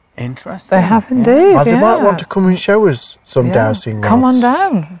rods. Interesting. They have indeed. They might want to come and show us some dowsing rods. Come on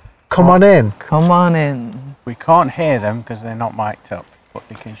down. Come on in. Come on in. We can't hear them because they're not mic'd up, but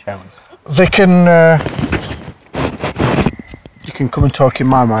they can show us. They can. You can come and talk in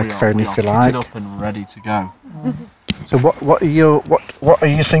my microphone if you like. Up and ready to go. So what are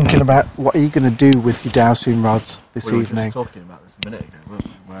you thinking about? What are you going to do with your dowsing rods this We were evening? just talking about this a minute ago, weren't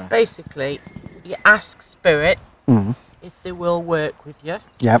we? Basically, you ask spirit if they will work with you,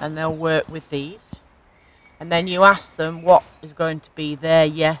 and they'll work with these. And then you ask them what is going to be their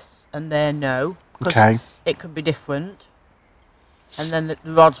yes and their no, because it could be different. And then the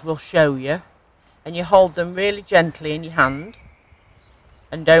rods will show you. and you hold them really gently in your hand,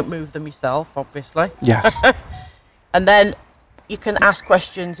 and don't move them yourself, obviously. Yes. And then you can ask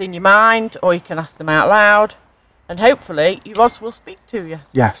questions in your mind, or you can ask them out loud, and hopefully your rods will speak to you.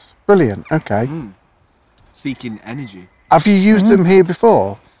 Yes. Brilliant. Okay. Seeking energy. Have you used them here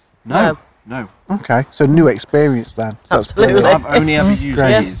before? No. Okay. So new experience then. That's Absolutely. brilliant. I've only ever used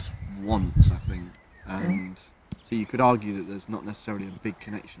Yes. these once, I think. And so you could argue that there's not necessarily a big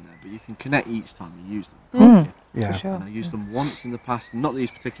connection there, but you can connect each time you use them. Can't you? Yeah. For sure. And I used them once in the past, not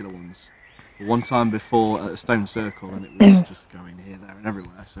these particular ones, but one time before at a stone circle, and it was just going here, there, and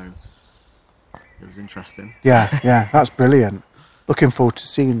everywhere. So it was interesting. Yeah. That's brilliant. Looking forward to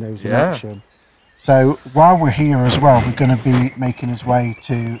seeing those in Yeah. action. So while we're here as well, we're going to be making his way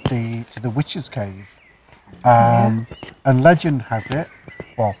to the Witch's Cave. And legend has it,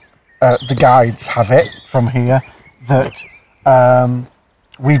 well, the guides have it from here, that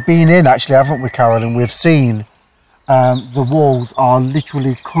we've been in, actually, haven't we, Carol? And we've seen the walls are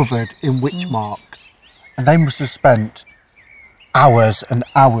literally covered in witch marks. And they must have spent hours and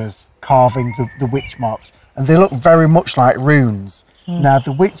hours carving the witch marks. And they look very much like runes. Now,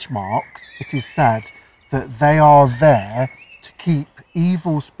 the witch marks, it is said that they are there to keep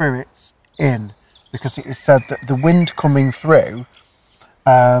evil spirits in, because it is said that the wind coming through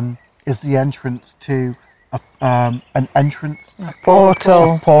is the entrance to an entrance, A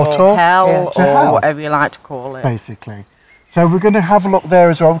portal. Or hell, Yeah. To or hell. whatever you like to call it. basically. So we're going to have a look there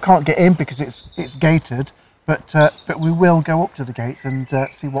as well. We can't get in because it's gated, but we will go up to the gates and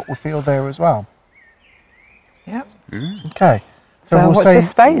see what we feel there as well. Yep. Okay. So we'll watch say this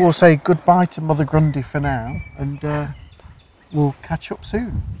space. we'll say goodbye to Mother Grundy for now, and we'll catch up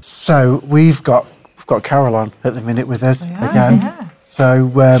soon. So we've got Carol on at the minute with us again. Yeah. So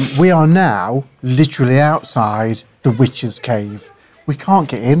we are now literally outside the Witch's Cave. We can't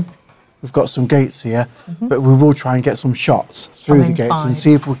get in. We've got some gates here, but we will try and get some shots through the gates and inside.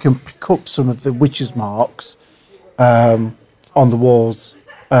 see if we can pick up some of the witches' marks on the walls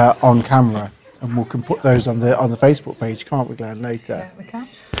on camera, and we can put those on the Facebook page, can't we, Glenn, later? Yeah, we can.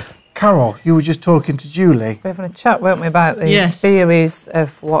 Carol, you were just talking to Julie. We were having a chat, weren't we, about the Yes. theories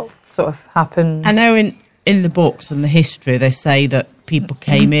of what sort of happened. I know in the books and the history they say that people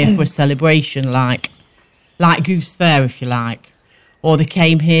came here for a celebration, like Goose Fair, if you like, or they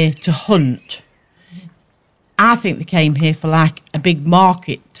came here to hunt. I think they came here for like a big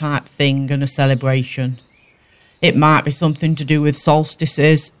market type thing and a celebration. It might be something to do with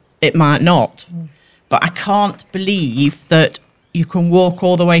solstices, it might not. But I can't believe that you can walk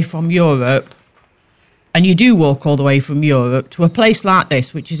all the way from Europe, and you do walk all the way from Europe to a place like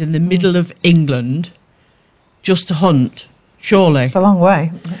this, which is in the middle of England, just to hunt, surely. It's a long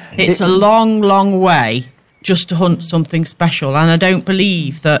way. It's a long, long way just to hunt something special. And I don't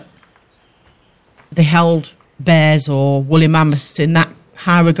believe that they held bears or woolly mammoths in that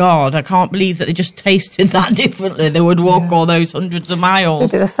high regard. I can't believe that they just tasted that differently. They would walk all those hundreds of miles.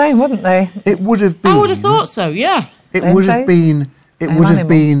 They'd be the same, wouldn't they? It would have been. I would have thought so, yeah. It Same would have taste, been. It same would have animal.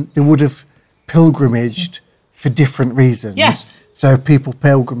 been. They would have pilgrimaged for different reasons. Yes. So people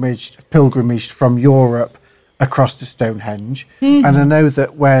pilgrimaged from Europe across to Stonehenge, and I know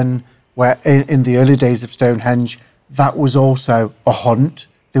that where in the early days of Stonehenge, that was also a hunt.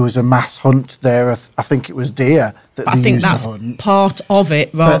 There was a mass hunt there. I think it was deer that I they think used that's to hunt. part of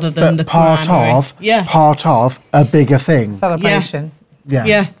it rather than the part primary. of a bigger thing. Celebration. Yeah.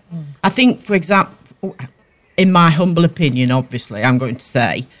 Yeah. I think, for example, in my humble opinion, obviously, I'm going to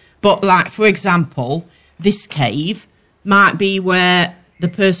say, but like, for example, this cave might be where the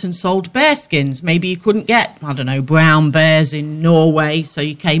person sold bear skins. Maybe you couldn't get, I don't know, brown bears in Norway, so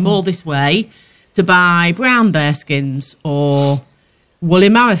you came all this way to buy brown bear skins or woolly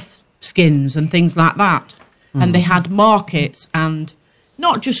mammoth skins and things like that. And they had markets, and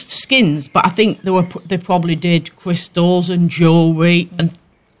not just skins, but I think they probably did crystals and jewellery, and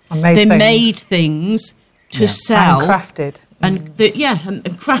And made they things. made things to sell. And crafted. And and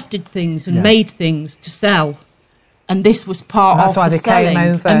crafted things and Yeah. made things to sell. And this was part That's of why the they came selling.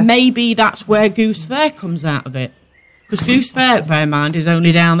 over. And maybe that's where Goose Fair comes out of it. Because Goose Fair, bear in mind, is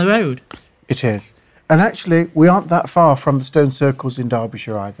only down the road. It is. And actually, we aren't that far from the stone circles in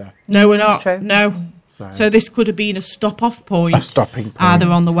Derbyshire either. No, we're not. true. No. So this could have been a stop-off point. A stopping point. Either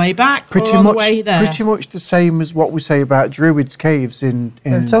on the way back Pretty or on much, the way there. pretty much the same as what we say about Druids' caves in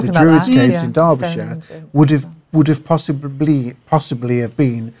We were the talking about Druids' that, caves yeah. in Derbyshire Stones, would have possibly have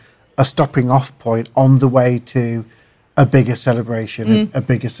been a stopping off point on the way to a bigger celebration, a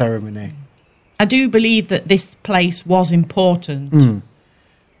bigger ceremony. I do believe that this place was important,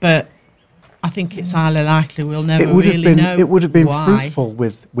 but I think it's highly likely we'll never It would have really been. know It would have been why. fruitful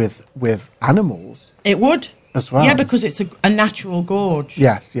with animals It would. as well. Yeah, because it's a natural gorge.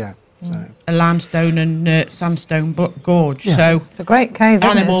 yes, yeah. So A limestone and sandstone gorge. Yeah. So It's a great cave,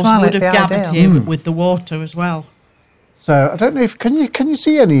 isn't animals it, as well? would It'd have be gathered ideal. here with the water as well. I don't know if can you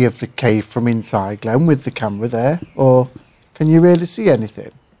see any of the cave from inside, Glenn, with the camera there, or can you really see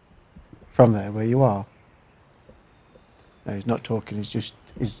anything from there where you are? No, he's not talking.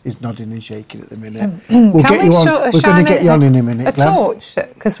 He's nodding and shaking at the minute. We'll Can get we you on. shine We're going to get you on in a minute, a Glenn. torch,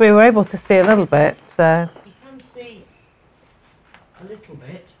 because we were able to see a little bit. So You can see a little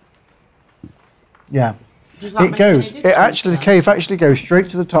bit. Yeah. Does that It make goes. any It difference actually, the then? cave actually goes straight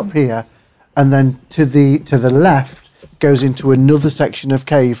to the top here, and then to the left goes into another section of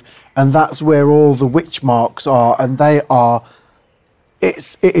cave, and that's where all the witch marks are, and they are.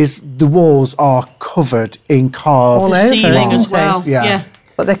 It is. The walls are covered in carved All The over, ceiling isn't as well. it? Yeah. Yeah.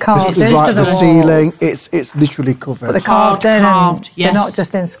 but they're This carved is into right, the the ceiling. walls. It's literally But covered they're carved in, Carved, and they're not yes.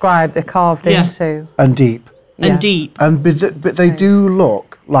 just inscribed. They're carved Yeah. into. and deep, Yeah. And deep. but they do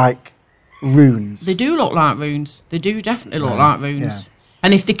look like runes. They do look like runes. They do definitely look So, like runes. yeah.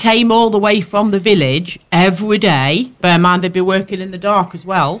 And if they came all the way from the village every day, bear in mind they'd be working in the dark as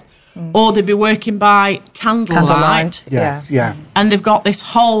well, or they'd be working by candlelight, Candlelight. Yes, yeah. and they've got this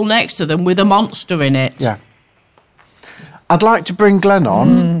hole next to them with a monster in it. Yeah. I'd like to bring Glenn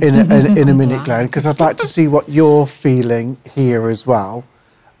on in a minute, Glenn, because I'd like to see what you're feeling here as well.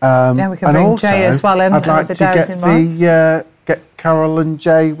 Yeah, we can and bring also, Jay as well in I'd like with to the get dowsing rods. get Carol and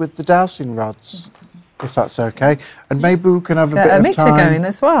Jay with the dowsing rods, if that's okay. And maybe we can have a Get bit a of meter time going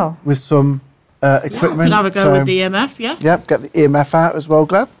as well. with some Yeah, we equipment. could have a go So, with the EMF, yeah? Yep, get the EMF out as well,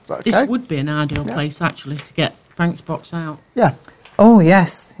 Glenn. Is that okay? This would be an ideal Yeah. place, actually, to get Frank's box out. Yeah. Oh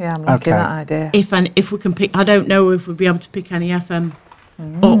yes, yeah, I'm liking Okay. that idea. If we can pick, I don't know if we'll be able to pick any FM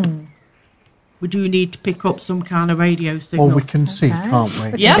up. We do need to pick up some kind of radio signal. Or we can see, Okay. can't we? We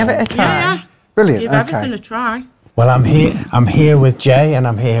can Yeah. give it a try. Yeah, yeah. Brilliant. Give Okay. everything a try. Well, I'm here with Jay, and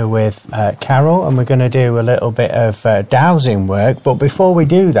I'm here with Carol, and we're going to do a little bit of dowsing work. But before we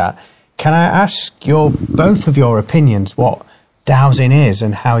do that, can I ask both of your opinions what dowsing is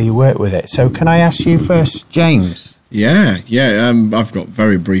and how you work with it? So, can I ask you first, James? Yeah. I've got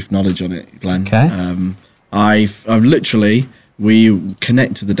very brief knowledge on it, Glenn. Okay. I've literally, we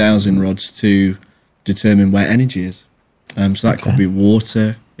connect the dowsing rods to determine where energy is. So that could be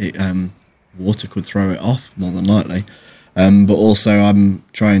water. Water could throw it off, more than likely. But also I'm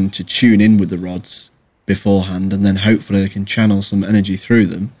trying to tune in with the rods beforehand, and then hopefully they can channel some energy through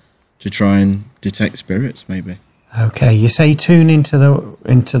them to try and detect spirits, maybe. Okay, you say tune into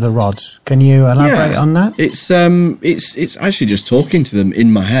the rods. Can you elaborate on that? It's actually just talking to them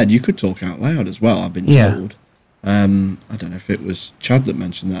in my head. You could talk out loud as well, I've been told. I don't know if it was Chad that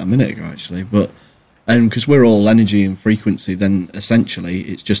mentioned that a minute ago, actually, but because we're all energy and frequency, then essentially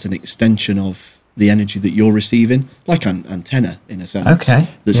it's just an extension of the energy that you're receiving, like an antenna in a sense. Okay,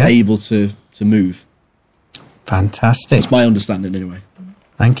 That's yeah. able to move. Fantastic. It's my understanding, anyway.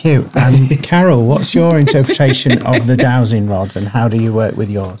 Thank you. And Carol, what's your interpretation of the dowsing rods, and how do you work with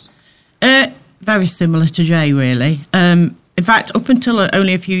yours? Very similar to Jay, really. In fact, up until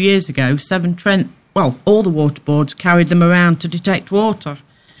only a few years ago, Severn Trent, all the water boards carried them around to detect water.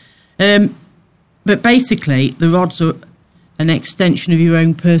 But basically, the rods are an extension of your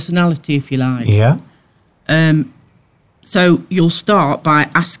own personality, if you like. Yeah. So you'll start by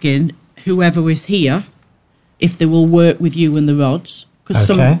asking whoever is here if they will work with you and the rods.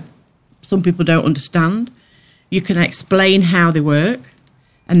 Because some people don't understand. You can explain how they work.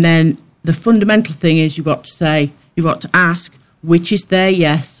 And then the fundamental thing is you've got to ask which is their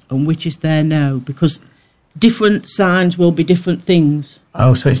yes and which is their no. Because different signs will be different things.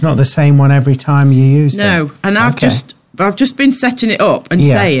 Oh, so it's not the same one every time you use them? No, and I've just been setting it up and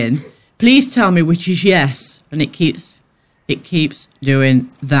saying, please tell me which is yes, and it keeps doing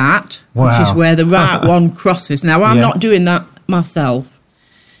that, which is where the right one crosses. Now I'm not doing that myself,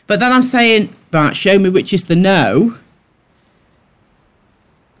 but then I'm saying, right, show me which is the no.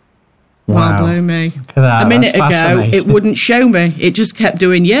 Wow. Blow me. Look at that, a minute that's ago, it fascinating. wouldn't show me. It just kept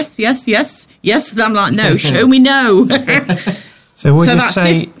doing yes, yes, yes, yes, and I'm like, no, show me no. So would So you that's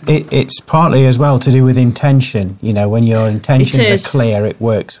say it's partly as well to do with intention? You know, when your intentions is. are clear, it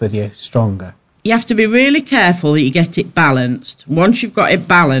works with you stronger. You have to be really careful that you get it balanced. Once you've got it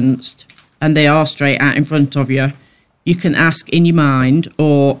balanced and they are straight out in front of you, you can ask in your mind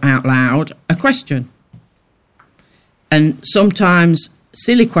or out loud a question. And sometimes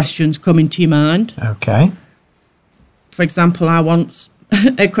silly questions come into your mind. Okay. For example,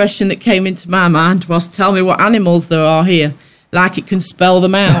 a question that came into my mind was, tell me what animals there are here, like it can spell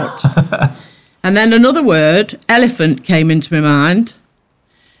them out. And then another word, elephant, came into my mind.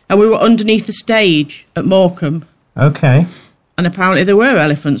 And we were underneath the stage at Morecambe. Okay. And apparently there were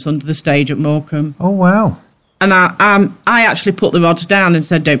elephants under the stage at Morecambe. Oh, wow. And I actually put the rods down and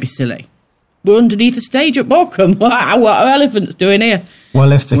said, don't be silly. We're underneath the stage at Morecambe. What are elephants doing here?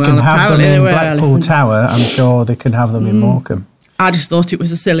 Well, if they can have them in Blackpool elephants. Tower, I'm sure they can have them in Morecambe. I just thought it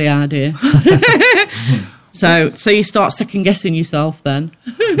was a silly idea. So you start second-guessing yourself then.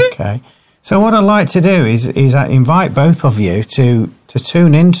 Okay. So what I'd like to do is invite both of you to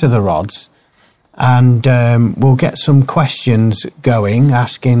tune into the rods, and we'll get some questions going,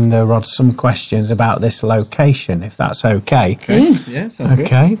 asking the rods some questions about this location, if that's okay. Okay. Yeah, sounds good.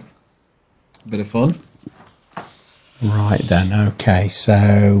 Okay. Bit of fun. Right then, okay.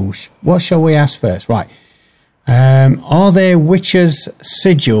 So what shall we ask first? Right. Are there witches'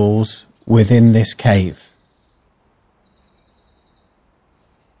 sigils within this cave?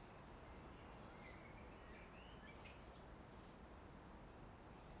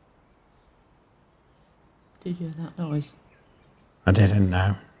 Did you hear that noise? I didn't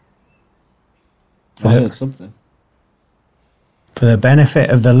know. I heard something. For the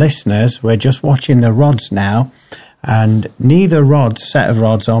benefit of the listeners, we're just watching the rods now, and neither set of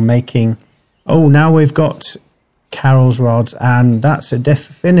rods are making... Oh, now we've got Carol's rods, and that's a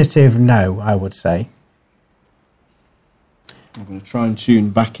definitive no, I would say. I'm going to try and tune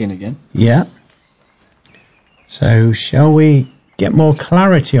back in again. Yeah. So shall we get more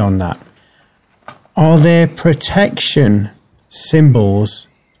clarity on that? Are there protection symbols?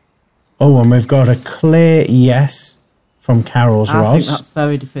 Oh, and we've got a clear yes from Carol's rods. I think that's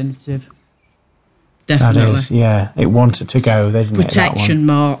very definitive. Definitely. That is, yeah. It wanted to go, didn't it? Protection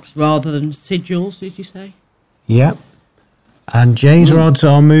marks rather than sigils, did you say? Yep. And Jay's rods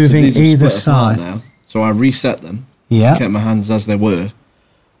are moving So these either are split apart side. now. So I reset them. Yeah. Kept my hands as they were,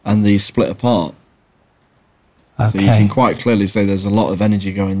 and these split apart. Okay. So you can quite clearly say there's a lot of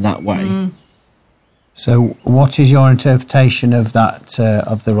energy going that way. So what is your interpretation of that,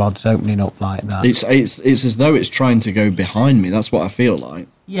 of the rods opening up like that? It's as though it's trying to go behind me. That's what I feel like.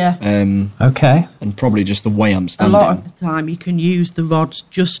 Yeah. Okay. And probably just the way I'm A standing. lot of the time you can use the rods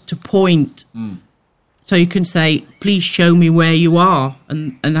just to point. So you can say, please show me where you are,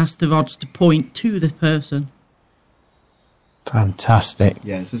 and ask the rods to point to the person. Fantastic.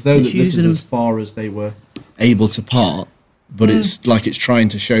 Yeah, it's as though It's this is using as far as they were able to part, but it's like it's trying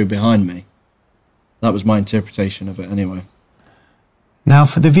to show behind me. That was my interpretation of it anyway. Now,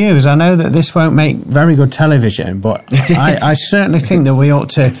 for the viewers, I know that this won't make very good television, but I certainly think that we ought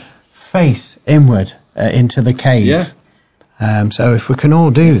to face inward into the cave. Yeah. So if we can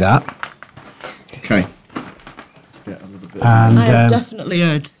all do that. Okay. Let's get a little bit. And, I have definitely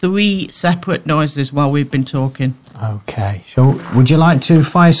heard 3 separate noises while we've been talking. Okay. So would you like to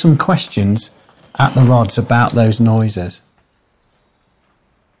fire some questions at the rods about those noises?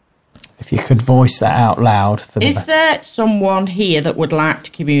 If you could voice that out loud. Is there someone here that would like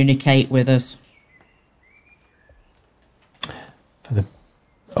to communicate with us?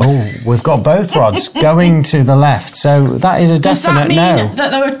 Oh, we've got both rods going to the left, so that is a Does definite that mean no. that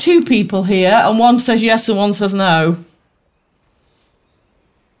there are 2 people here and one says yes and one says no?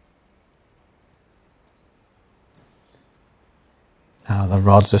 Now the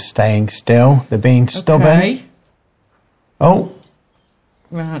rods are staying still. They're being stubborn. Okay. Oh.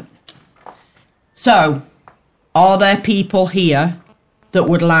 Right. So, are there people here that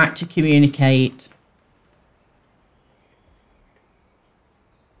would like to communicate?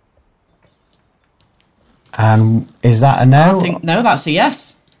 And is that a no? I think no, that's a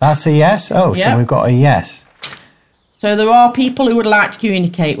yes. That's a yes? Oh, Yeah. so we've got a yes. So there are people who would like to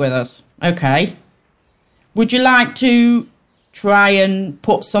communicate with us. Okay. Would you like to try and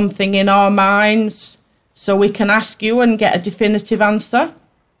put something in our minds so we can ask you and get a definitive answer?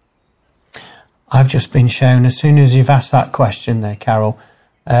 I've just been shown, as soon as you've asked that question there, Carol,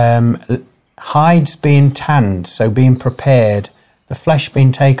 hides being tanned, so being prepared, the flesh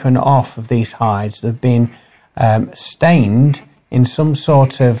being taken off of these hides, they've been stained in some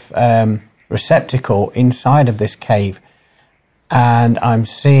sort of receptacle inside of this cave. And I'm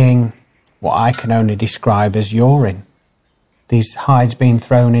seeing what I can only describe as urine. These hides being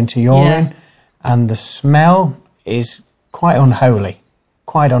thrown into urine, and the smell is quite unholy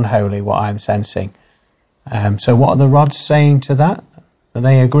what I'm sensing. So what are the rods saying to that? Are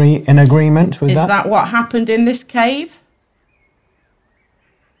they in agreement with that? Is that what happened in this cave?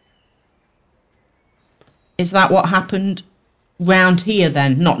 Is that what happened round here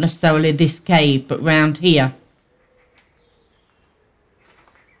then? Not necessarily this cave, but round here?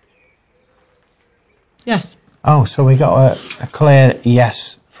 Yes. Oh, so we got a clear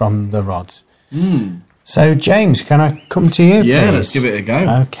yes from the rods. So, James, can I come to you, Yeah, please? let's give it a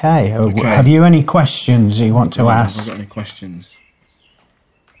go. Okay. Have you any questions you want to ask? Have I got any questions?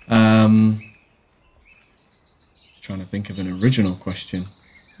 Trying to think of an original question.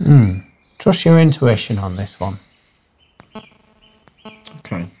 Trust your intuition on this one.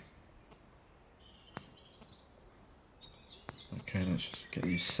 Okay. Okay, let's just get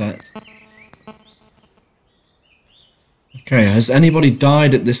these set. Okay, has anybody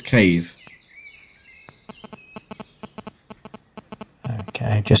died at this cave?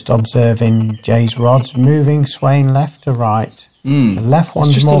 Okay, just observing Jay's rods moving, swaying left to right. The left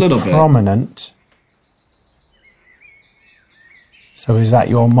one's just more a little bit. prominent. So is that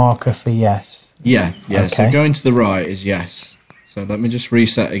your marker for yes? Yeah. Okay. So going to the right is yes. So let me just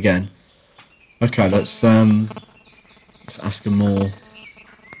reset again. Okay, let's ask a more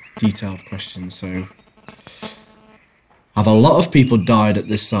detailed question. So, have a lot of people died at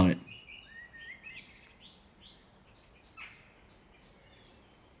this site?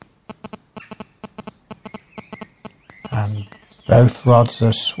 And both rods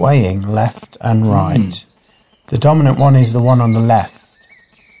are swaying left and right. The dominant one is the one on the left.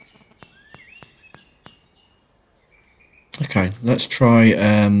 Okay, let's try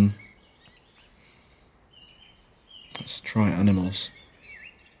animals.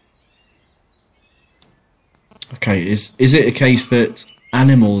 Okay, is it a case that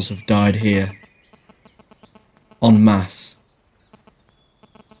animals have died here en masse?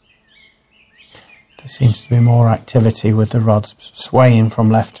 There seems to be more activity with the rods swaying from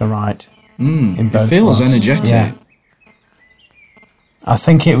left to right. In both it feels rods. energetic. Yeah. I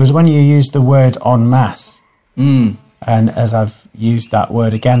think it was when you used the word en masse. And as I've used that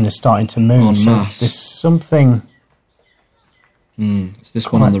word again, they're starting to move. En masse. So there's something... It's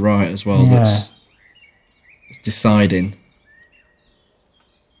this one on the right as well that's deciding.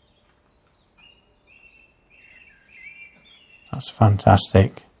 That's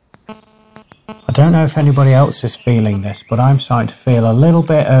fantastic. I don't know if anybody else is feeling this, but I'm starting to feel a little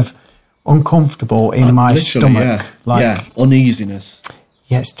bit of uncomfortable in my stomach. Uneasiness.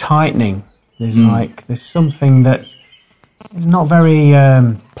 Yeah, it's tightening. There's there's something that is not very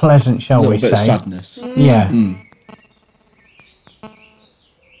pleasant, shall we say. A little bit of sadness. Yeah.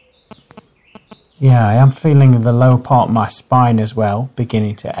 Yeah, I am feeling the lower part of my spine as well,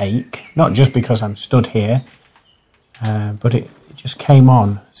 beginning to ache. Not just because I'm stood here, but it just came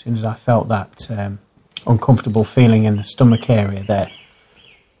on as soon as I felt that uncomfortable feeling in the stomach area there.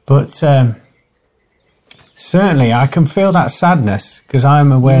 But certainly I can feel that sadness because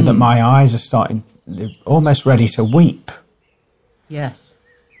I'm aware that my eyes are they're almost ready to weep. Yes.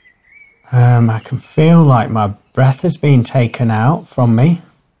 I can feel like my breath is being taken out from me.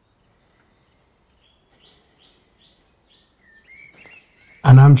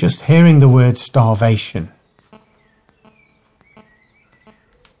 And I'm just hearing the word starvation.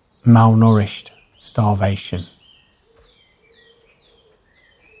 Malnourished starvation.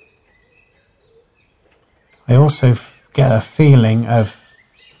 I also get a feeling of,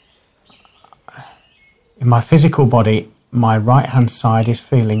 in my physical body, my right hand side is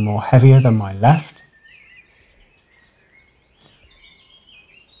feeling more heavier than my left.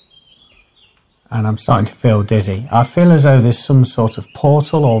 And I'm starting to feel dizzy. I feel as though there's some sort of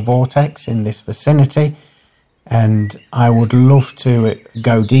portal or vortex in this vicinity, and I would love to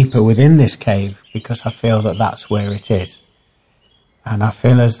go deeper within this cave because I feel that that's where it is. And I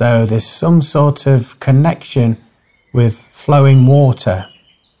feel as though there's some sort of connection with flowing water,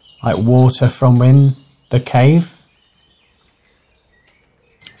 like water from within the cave.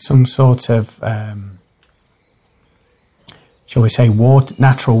 Some sort of, shall we say,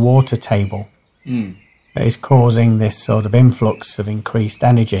 natural water table. That is causing this sort of influx of increased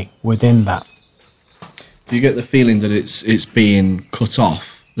energy within that. Do you get the feeling that it's being cut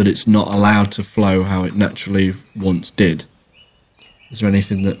off, that it's not allowed to flow how it naturally once did? Is there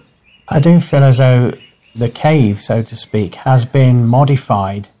anything that... I do feel as though the cave, so to speak, has been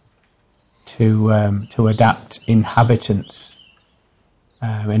modified to adapt inhabitants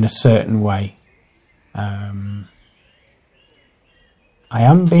in a certain way. I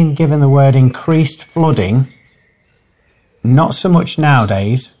am being given the word increased flooding, not so much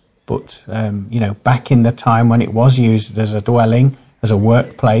nowadays, but back in the time when it was used as a dwelling, as a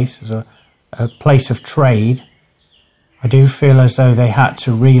workplace, as a place of trade, I do feel as though they had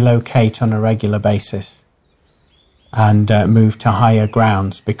to relocate on a regular basis and move to higher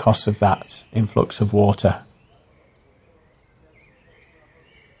grounds because of that influx of water.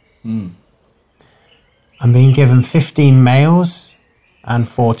 I'm being given 15 males and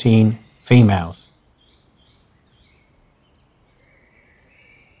 14 females.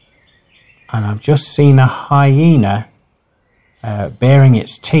 and I've just seen a hyena baring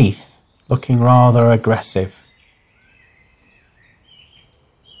its teeth, looking rather aggressive.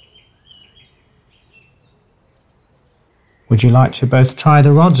 Would you like to both try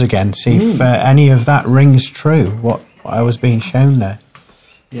the rods again, see if any of that rings true, what I was being shown there?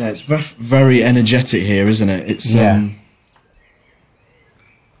 Yeah, it's very energetic here, isn't it? It's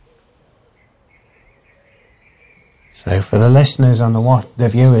So for the listeners and the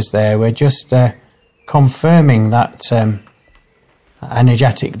viewers there, we're just confirming that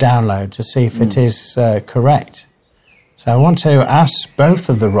energetic download to see if it is correct. So I want to ask both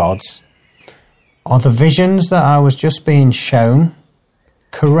of the rods, are the visions that I was just being shown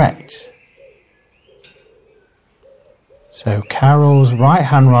correct? So Carol's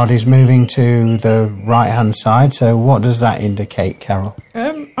right-hand rod is moving to the right-hand side. So what does that indicate, Carol?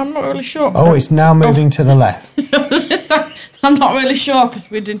 I'm not really sure. Oh, it's now moving to the left. I'm not really sure because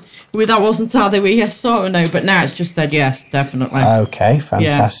that wasn't either we yes or no, but now it's just said yes, definitely. Okay,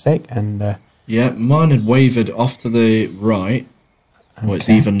 fantastic. Yeah. And mine had wavered off to the right. Okay. Well, it's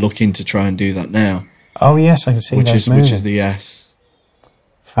even looking to try and do that now. Oh yes, I can see which is the yes.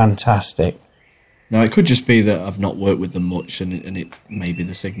 Fantastic. Now it could just be that I've not worked with them much, and it maybe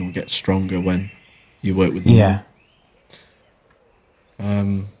the signal gets stronger when you work with them. Yeah.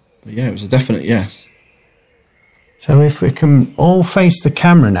 But yeah, it was a definite yes. So if we can all face the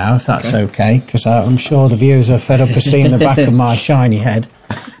camera now, if that's okay, because I'm sure the viewers are fed up of seeing the back of my shiny head.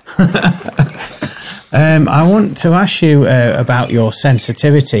 I want to ask you about your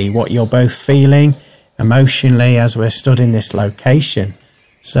sensitivity, what you're both feeling emotionally as we're stood in this location.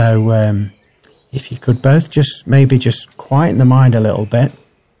 So if you could both just quieten the mind a little bit,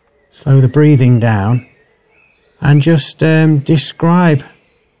 slow the breathing down, and just describe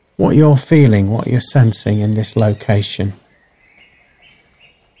what you're feeling, what you're sensing in this location.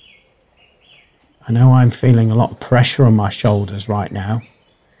 I know I'm feeling a lot of pressure on my shoulders right now,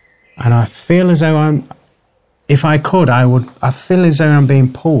 and I feel as though I feel as though I'm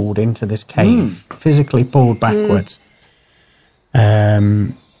being pulled into this cave, physically pulled backwards.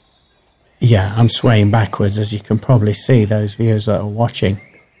 I'm swaying backwards, as you can probably see, those viewers that are watching.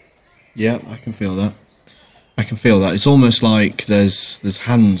 Yeah, I can feel that. It's almost like there's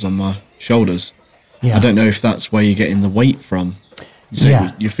hands on my shoulders. Yeah. I don't know if that's where you're getting the weight from.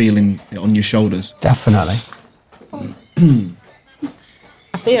 You're feeling it on your shoulders. Definitely.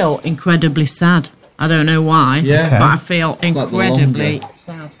 I feel incredibly sad. I don't know why, but I feel incredibly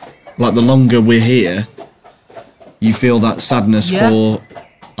sad. Like the longer we're here, you feel that sadness for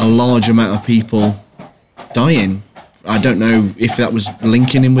a large amount of people dying. I don't know if that was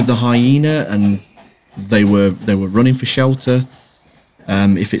linking in with the hyena and they were running for shelter.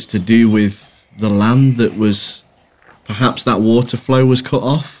 If it's to do with the land that was, perhaps that water flow was cut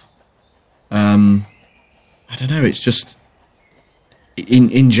off. I don't know. It's just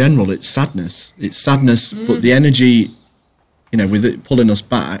in general, it's sadness. It's sadness, but the energy, with it pulling us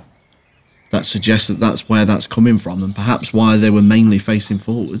back, that suggests that that's where that's coming from, and perhaps why they were mainly facing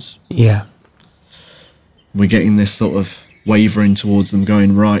forwards. Yeah. We're getting this sort of wavering towards them,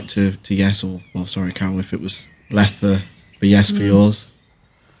 going right to yes, or, well, sorry, Carol, if it was left for yes for yours.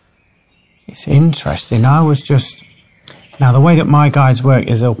 It's interesting. Now the way that my guides work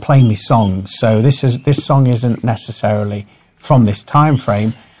is they'll play me songs. So this song isn't necessarily from this time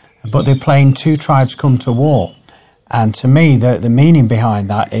frame, but they're playing Two Tribes Come to War. And to me, the meaning behind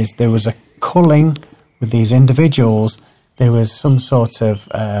that is there was a culling with these individuals. There was some sort of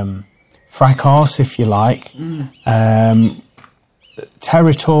fracas, if you like.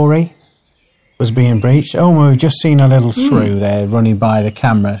 Territory was being breached. Oh, we've just seen a little shrew there running by the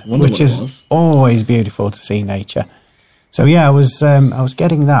camera, which is always beautiful to see nature. So yeah, I was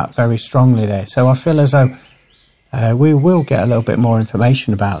getting that very strongly there. So I feel as though we will get a little bit more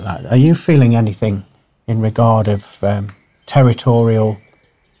information about that. Are you feeling anything in regard of territorial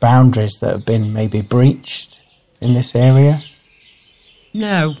boundaries that have been maybe breached in this area?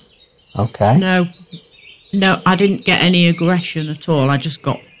 No. Okay. No, I didn't get any aggression at all. I just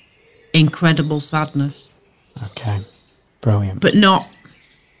got incredible sadness. Okay, brilliant. But not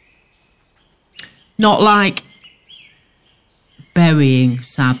like burying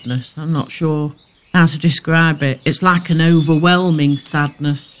sadness. I'm not sure how to describe it. It's like an overwhelming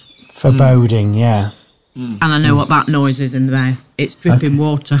sadness. Foreboding, yeah. And I know what that noise is in there. It's dripping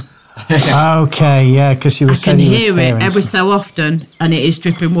water. Okay, yeah, because you were saying I can hear it every so often, and it is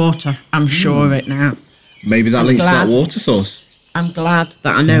dripping water. I'm sure of it now. Maybe that links to that water source. I'm glad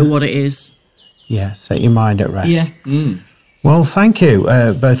that I know what it is. Yeah, set your mind at rest. Yeah. Well, thank you,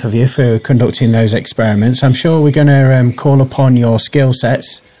 both of you, for conducting those experiments. I'm sure we're going to call upon your skill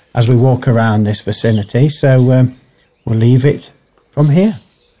sets as we walk around this vicinity. So we'll leave it from here.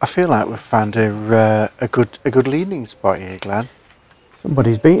 I feel like we've found a good leaning spot here, Glenn.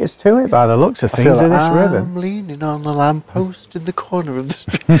 Somebody's beat us to it by the looks of things in this river. I'm leaning on the lamppost in the corner of the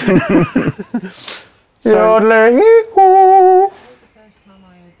street.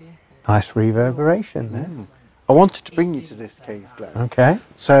 Nice reverberation there. I wanted to bring you to this cave, Glenn. Okay.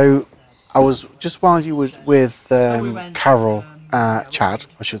 So I was, just while you were with Carol, Chad,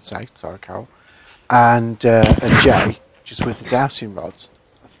 I should say, sorry, Carol, and Jay, just with the dowsing rods,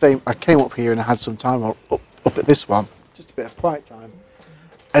 I came up here and I had some time up at this one, just a bit of quiet time.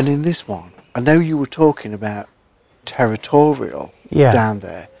 And in this one, I know you were talking about territorial down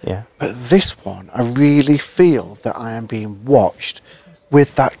there, but this one, I really feel that I am being watched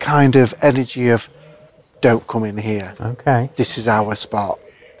with that kind of energy of, don't come in here. Okay. This is our spot.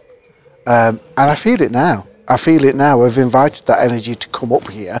 And I feel it now. I've invited that energy to come up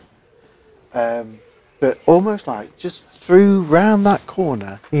here. But almost like just through round that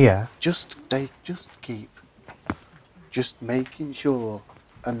corner. Yeah. They just keep making sure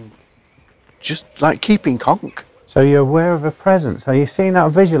and just like keeping conk. So you're aware of a presence. Are you seeing that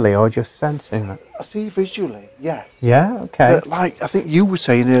visually or just sensing it? I see visually, yes. Yeah, okay. But like I think you were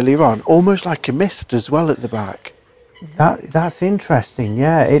saying earlier on, almost like a mist as well at the back. That's interesting,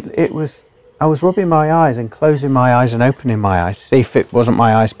 yeah. It was, I was rubbing my eyes and closing my eyes and opening my eyes to see if it wasn't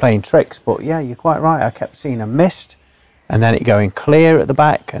my eyes playing tricks. But yeah, you're quite right. I kept seeing a mist and then it going clear at the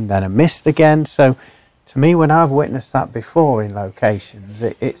back and then a mist again. So to me, when I've witnessed that before in locations,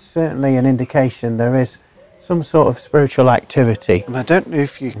 it's certainly an indication there is some sort of spiritual activity. And I don't know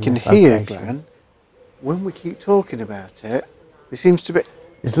if you can hear, Glenn, when we keep talking about it, there seems to be...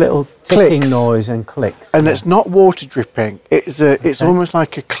 There's little ticking noise and clicks. And it's not water dripping. It's almost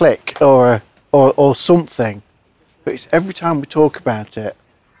like a click or something. But it's every time we talk about it.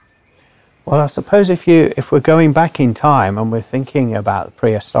 Well, I suppose if we're going back in time and we're thinking about the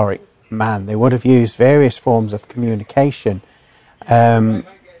prehistoric man, they would have used various forms of communication. One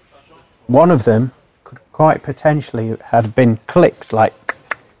of them could quite potentially have been clicks, like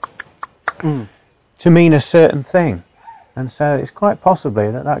to mean a certain thing. And so it's quite possibly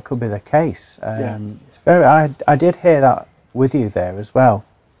that could be the case. It's I did hear that with you there as well.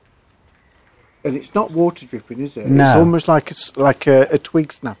 And it's not water dripping, is it? No. It's almost like a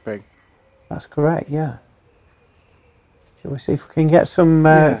twig snapping. That's correct, yeah. Shall we see if we can get some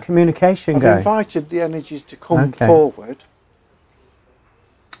communication going? I've invited the energies to come forward.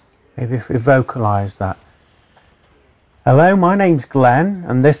 Maybe if we vocalise that. Hello, my name's Glenn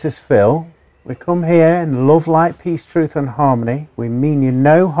and this is Phil. We come here in love, light, peace, truth and harmony. We mean you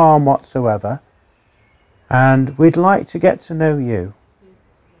no harm whatsoever. And we'd like to get to know you.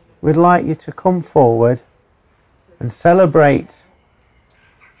 We'd like you to come forward and celebrate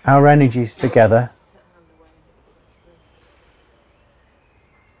our energies together.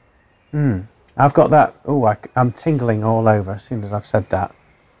 I've got that, I'm tingling all over as soon as I've said that.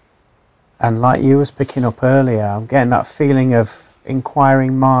 And like you was picking up earlier, I'm getting that feeling of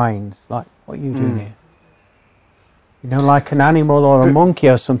inquiring minds, like, what are you doing here? You know, like an animal or a monkey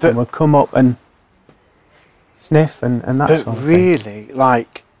or something would come up and sniff and that sort of thing. But really,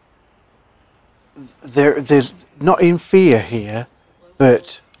 like, they're not in fear here,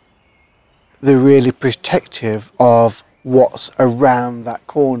 but they're really protective of what's around that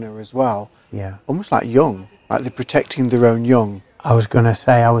corner as well. Yeah. Almost like young, like they're protecting their own young. I was going to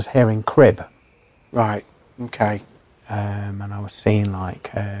say I was hearing crib. Right, okay. And I was seeing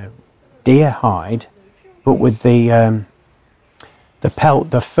like deer hide, but with the pelt,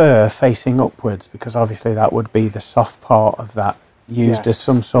 the fur facing upwards, because obviously that would be the soft part of that used as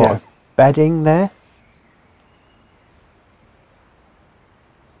some sort of bedding there.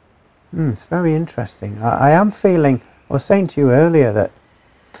 It's very interesting. I am feeling, I was saying to you earlier that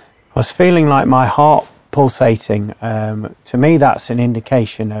I was feeling like my heart pulsating. To me, that's an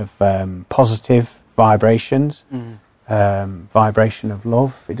indication of positive vibrations, vibration of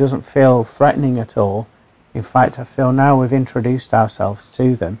love. It doesn't feel threatening at all. In fact, I feel now we've introduced ourselves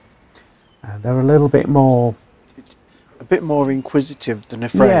to them, they're a little bit more... A bit more inquisitive than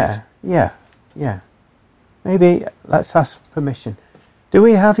afraid. Yeah. Maybe let's ask permission. Do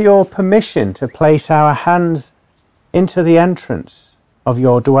we have your permission to place our hands into the entrance of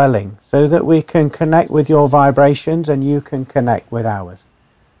your dwelling so that we can connect with your vibrations and you can connect with ours?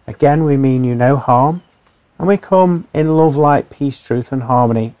 Again, we mean you no harm, and we come in love, light, peace, truth and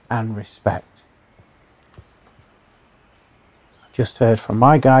harmony and respect. I've just heard from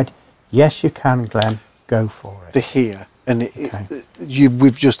my guide, yes you can, Glenn, go for it. They're here, and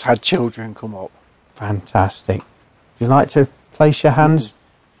we've just had children come up. Fantastic. Would you like to place your hands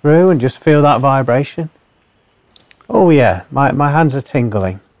through and just feel that vibration. Oh yeah, my hands are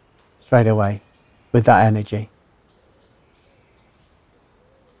tingling straight away with that energy.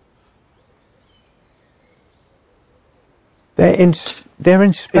 They're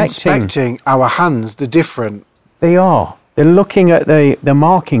inspecting our hands. They're different. They are. They're looking at the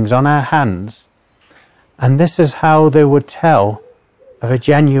markings on our hands, and this is how they would tell of a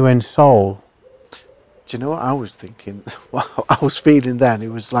genuine soul. Do you know what I was thinking? What I was feeling then, it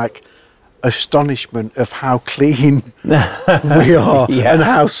was like astonishment of how clean we are and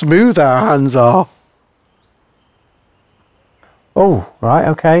how smooth our hands are. Oh, right,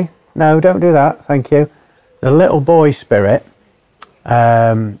 okay. No, don't do that, thank you. The little boy spirit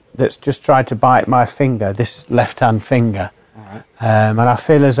that's just tried to bite my finger, this left-hand finger. All right. And I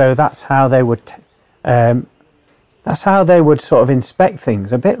feel as though that's how they would sort of inspect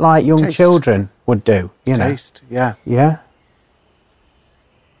things, a bit like young children would do, you know. Taste, yeah. Yeah.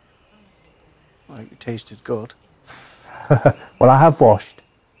 Well, it tasted good. Well, I have washed.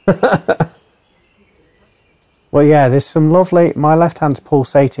 Well, yeah, there's some lovely... My left hand's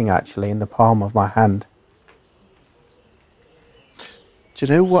pulsating, actually, in the palm of my hand. Do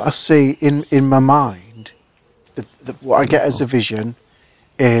you know what I see in my mind? What I get as a vision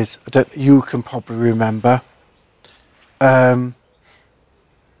is, you can probably remember, a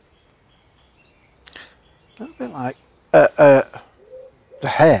little bit like the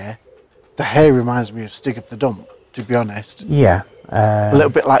hair. The hair reminds me of Stig of the Dump, to be honest. Yeah. A little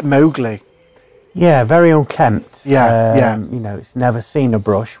bit like Mowgli. Yeah, very unkempt. Yeah. You know, it's never seen a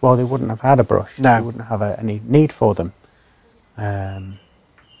brush. Well, they wouldn't have had a brush. No. They wouldn't have any need for them.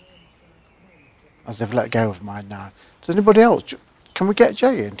 As they've let go of mine now. Does anybody else? Can we get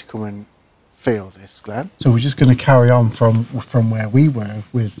Jay in to come and feel this, Glenn? So we're just going to carry on from where we were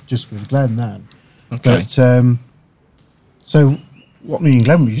with Glenn then. Okay. But so what me and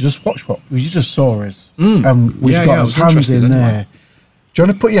Glenn, you just saw us, and we've got his hands in there. Anyway. Do you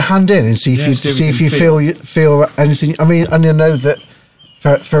want to put your hand in and see if you feel anything? I mean, and you know that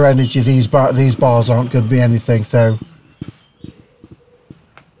for energy, these bars aren't going to be anything. So.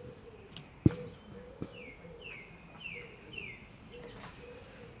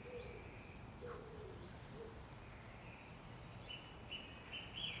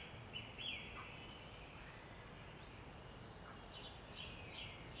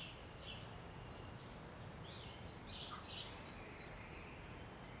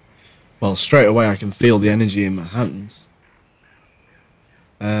 Well, straight away I can feel the energy in my hands.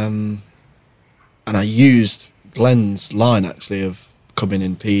 And I used Glenn's line, actually, of coming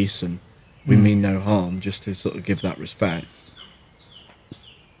in peace and we mean no harm, just to sort of give that respect.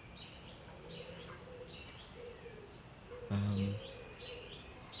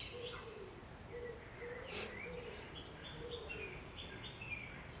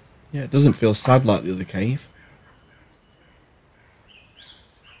 Yeah, it doesn't feel sad like the other cave.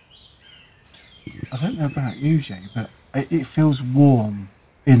 I don't know about you, Jay, but it feels warm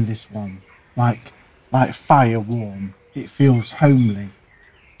in this one, like fire warm. It feels homely.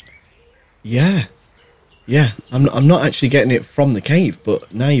 Yeah. I'm not actually getting it from the cave,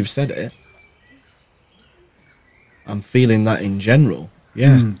 but now you've said it, I'm feeling that in general.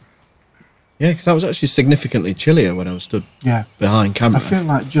 Yeah. Yeah, because I was actually significantly chillier when I was stood behind camera. I feel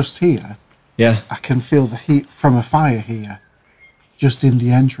like just here, I can feel the heat from a fire here, just in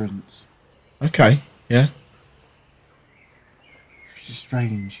the entrance. Okay, yeah. Which is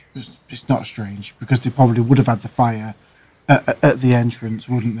strange. It's not strange, because they probably would have had the fire at the entrance,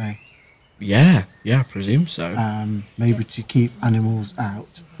 wouldn't they? Yeah, I presume so. Maybe to keep animals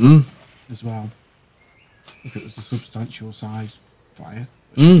out as well. If it was a substantial size fire,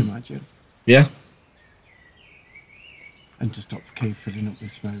 I should imagine. Yeah. And to stop the cave filling up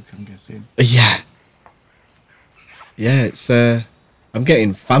with smoke, I'm guessing. Yeah. Yeah, it's I'm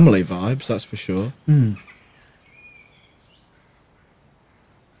getting family vibes, that's for sure.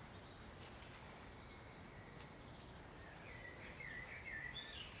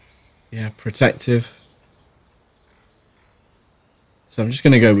 Yeah, protective. So I'm just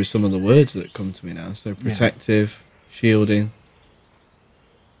going to go with some of the words that come to me now. So protective, shielding.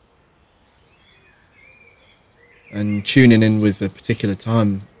 And tuning in with a particular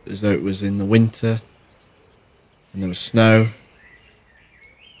time as though it was in the winter and there was snow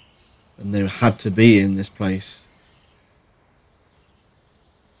and they had to be in this place.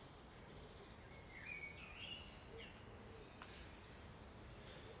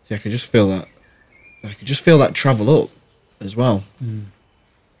 See, I could just feel that travel up as well.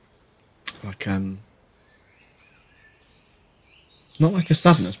 Like not like a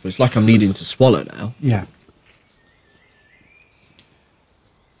sadness, but it's like I'm needing to swallow now. Yeah.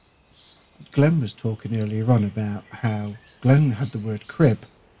 Glenn was talking earlier on about how Glenn had the word crib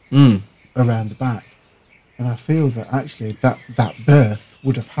around the back. And I feel that actually that birth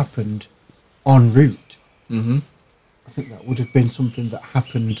would have happened en route. Mm-hmm. I think that would have been something that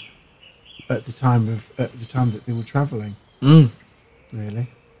happened at the time that they were travelling. Really.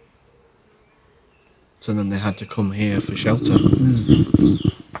 So then they had to come here for shelter.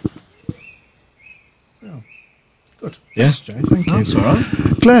 Oh, good. Yeah. Thanks, Jay. Thank you. That's all right.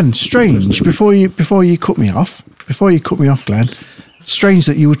 Glenn, strange. Before you cut me off, Glenn. Strange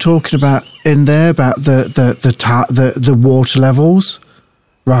that you were talking about in there about the water levels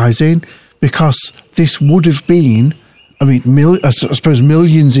rising, because this would have been, I mean, I suppose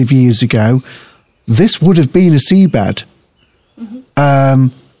millions of years ago, this would have been a seabed,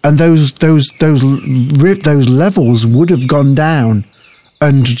 and those levels would have gone down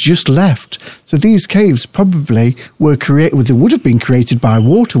and just left. So these caves probably they would have been created by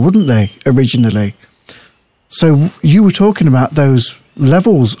water, wouldn't they, originally? So you were talking about those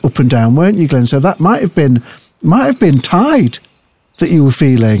levels up and down, weren't you, Glenn? So that might have been tide that you were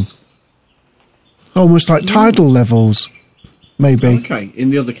feeling, almost like tidal levels, maybe. Okay, in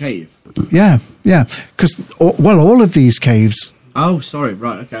the other cave. Yeah, because all of these caves. Oh, sorry,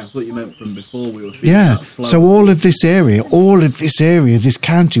 right. Okay, I thought you meant from before we were feeling that flow. So all of this area, this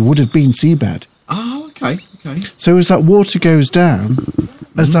county would have been seabed. Oh, okay. So as that water goes down.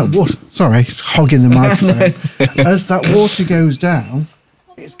 Sorry, hogging the microphone. As that water goes down,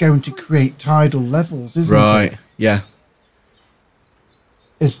 it's going to create tidal levels, isn't it? Right, yeah.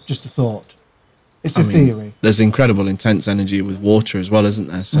 It's just a thought. It's a theory. There's incredible intense energy with water as well, isn't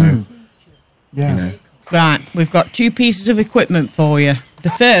there? So, yeah. You know. Right, we've got 2 pieces of equipment for you. The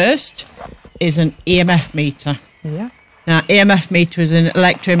first is an EMF meter. Yeah. Now, EMF meter is an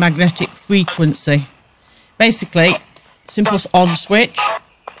electromagnetic frequency. Basically, simple on switch.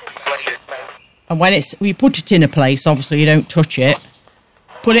 And when we put it in a place, obviously you don't touch it.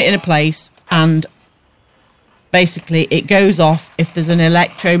 Put it in a place and basically it goes off if there's an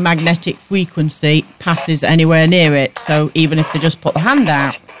electromagnetic frequency passes anywhere near it. So even if they just put the hand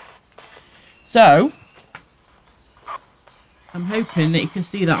out. So, I'm hoping that you can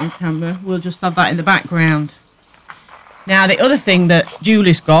see that on camera. We'll just have that in the background. Now, the other thing that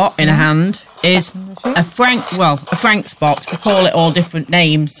Julie's got in her hand is a Frank's box. They call it all different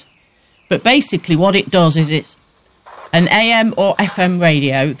names. But basically what it does is it's an AM or FM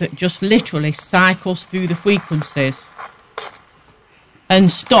radio that just literally cycles through the frequencies and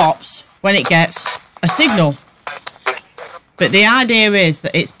stops when it gets a signal. But the idea is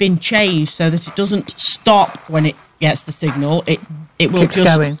that it's been changed so that it doesn't stop when it gets the signal. It will keeps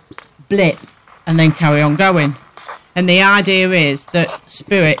just going. blip and then carry on going. And the idea is that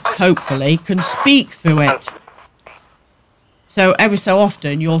spirit, hopefully, can speak through it. So every so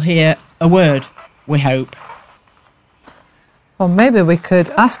often you'll hear a word, we hope. Well, maybe we could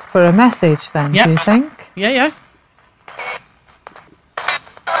ask for a message then, do you think? Yeah.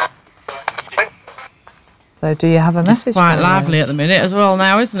 So do you have a message? It's quite for lively us? at the minute as well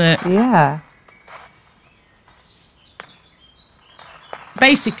now, isn't it? Yeah.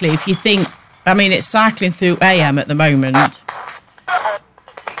 Basically, if you think, I mean, it's cycling through Eyam at the moment.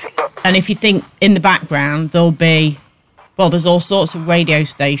 And if you think in the background, there's all sorts of radio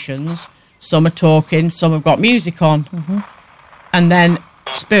stations. Some are talking, some have got music on. Mm-hmm. And then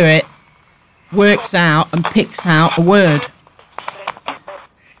Spirit works out and picks out a word.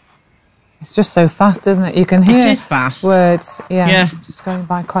 It's just so fast, isn't it? You can hear it is fast. Words, yeah, just going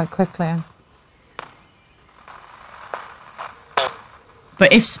by quite quickly.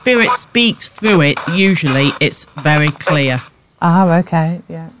 But if Spirit speaks through it, usually it's very clear. Ah, okay,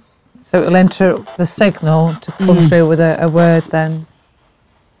 yeah. So it'll enter the signal to come through with a word then.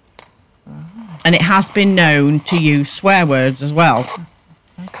 And it has been known to use swear words as well,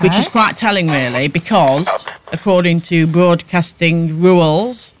 which is quite telling, really, because according to broadcasting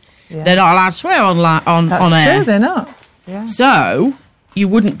rules, they're not allowed to swear on air. That's true, they're not. Yeah. So you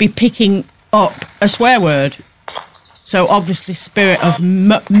wouldn't be picking up a swear word. So obviously Spirit have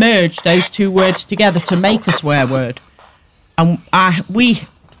merged those 2 words together to make a swear word. And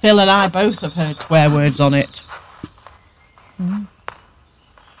Phil and I both have heard swear words on it.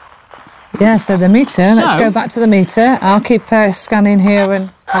 Yeah, so the meter, let's go back to the meter. I'll keep scanning here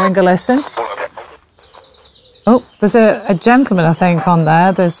and having a listen. Oh, there's a gentleman, I think, on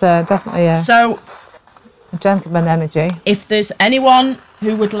there. There's definitely a gentleman energy. If there's anyone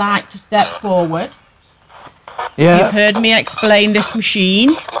who would like to step forward, you've heard me explain this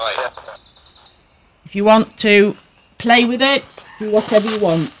machine. If you want to play with it, do whatever you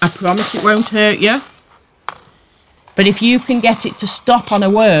want. I promise it won't hurt you. But if you can get it to stop on a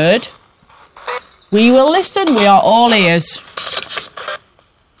word, We will listen. We are all ears.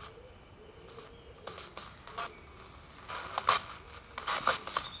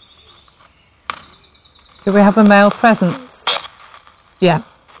 Do we have a male presence? Yeah.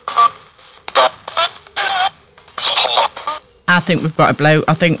 I think we've got a bloke.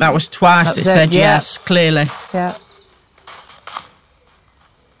 I think that was twice it said yes, clearly. Yeah.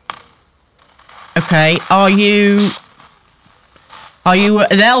 Okay, are you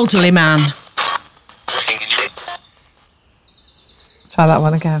an elderly man? Try that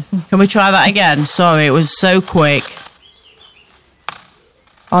one again. Can we try that again? Sorry, it was so quick.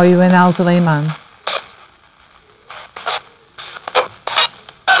 Are you an elderly man?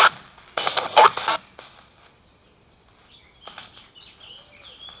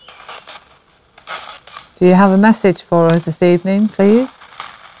 Do you have a message for us this evening, please?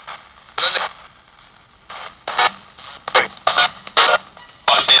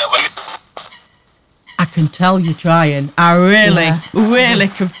 I can tell you're trying. I really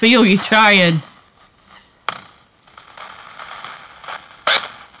can feel you trying.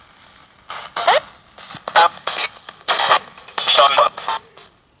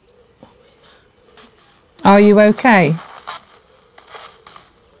 Are you okay?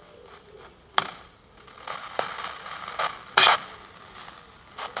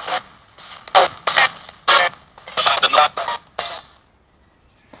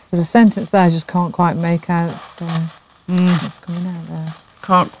 There's a sentence there I just can't quite make out what's coming out there.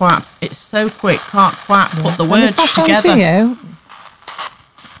 Can't quite. It's so quick. Can't quite put the Let me words pass together. on to you.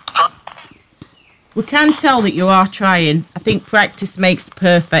 We can tell that you are trying. I think practice makes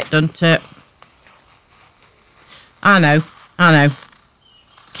perfect, doesn't it? I know.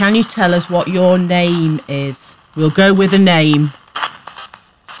 Can you tell us what your name is? We'll go with a name.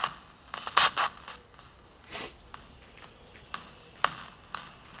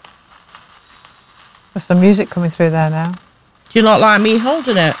 There's some music coming through there now. Do you not like me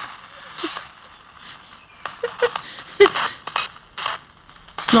holding it?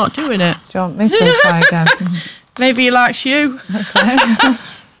 Not doing it. Do you want me to try again? Maybe he likes you.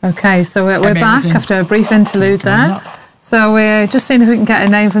 Okay, so we're back after a brief interlude there. So we're just seeing if we can get a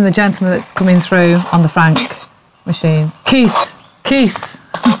name from the gentleman that's coming through on the Frank machine. Keith. Keith.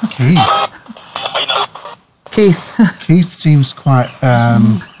 Keith seems quite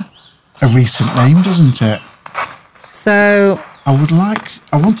a recent name, doesn't it? So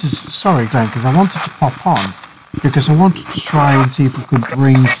sorry Glenn, because I wanted to pop on because I wanted to try and see if we could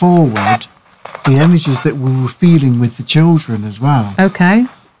bring forward the energies that we were feeling with the children as well. Okay.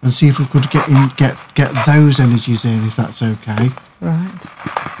 And see if we could get those energies in, if that's okay. Right.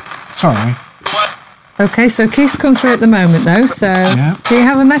 Sorry. Okay, so Keith's come through at the moment though, so yeah. Do you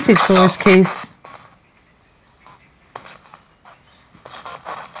have a message for us, Keith?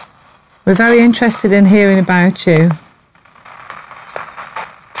 We're very interested in hearing about you.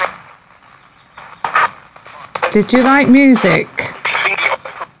 Did you like music?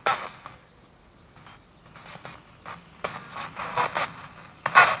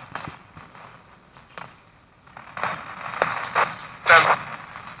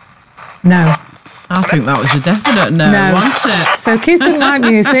 No. I think that was a definite no, wasn't it? So Keith didn't like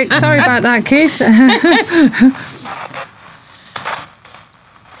music. Sorry about that, Keith.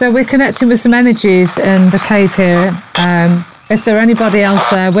 So we're connecting with some energies in the cave here. Is there anybody else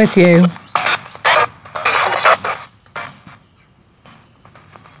there with you?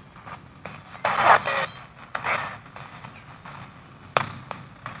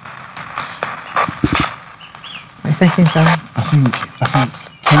 What are you thinking, Phil? I think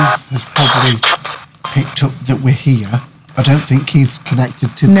Keith has probably picked up that we're here. I don't think Keith's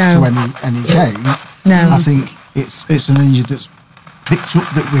connected to any cave. No. I think it's an energy that's picked up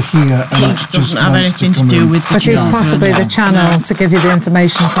that we're here and Keith just doesn't have wants anything to do with the But it's possibly the channel to give you the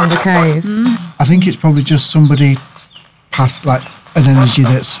information from the cave. I think it's probably just somebody past, like an energy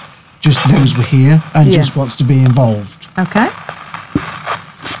that's just knows we're here and just wants to be involved. Okay.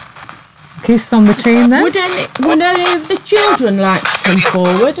 Keith's on the team then. Would any of the children like to come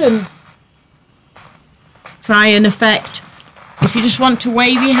forward and try and affect, if you just want to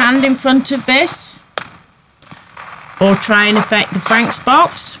wave your hand in front of this, or try and affect the Frank's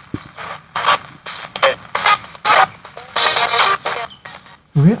box?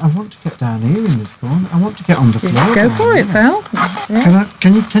 I want to get down here in this corner. I want to get on the floor. Go for it, Phil. Yeah.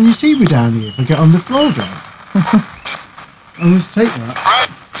 Can you see me down here if I get on the floor down? I'm going to take that.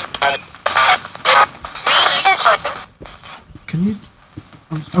 Can you?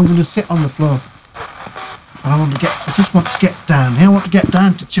 I'm going to sit on the floor. And I just want to get down here. I want to get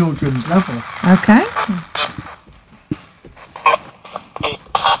down to children's level. Okay.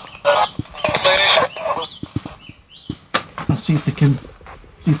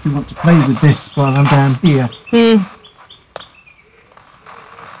 see if they want to play with this while I'm down here.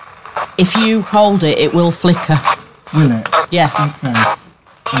 If you hold it, it will flicker. Will it? Yeah. Okay.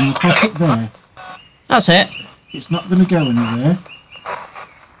 And we'll pop it there. That's it. It's not going to go anywhere.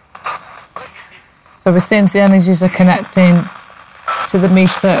 So we're seeing if the energies are connecting to the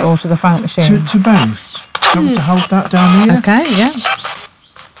meter or to the Frank machine. To both. Do you want to hold that down here? Okay, yeah.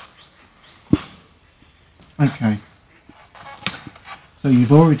 Okay. So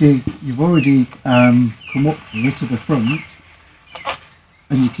you've already come up here to the front,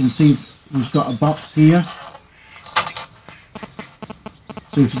 and you can see we've got a box here.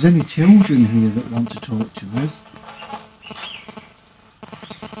 So if there's any children here that want to talk to us,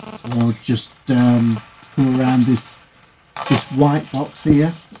 or just come around this white box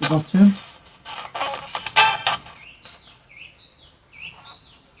here at the bottom.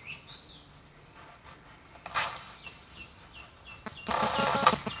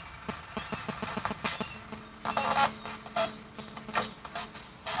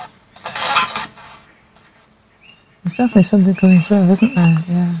 There's definitely something going through, isn't there?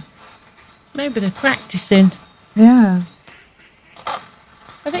 Yeah. Maybe they're practicing. Yeah.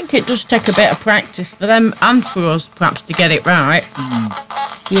 I think it does take a bit of practice for them and for us, perhaps, to get it right.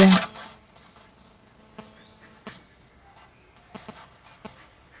 Yeah.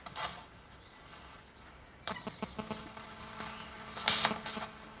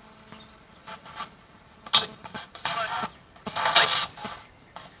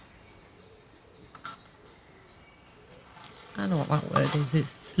 I know what that word is. It's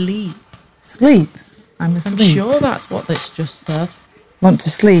sleep. Sleep? I'm asleep. I'm sure that's what it's just said. Want to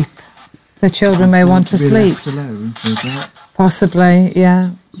sleep. The children may want to sleep. Left alone for a bit. Possibly,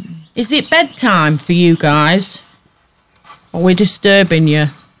 yeah. Is it bedtime for you guys? Are we disturbing you?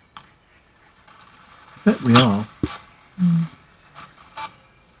 I bet we are.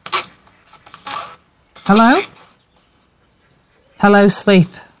 Hello? Hello, sleep.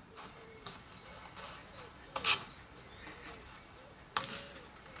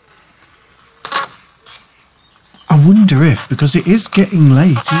 I wonder if, because it is getting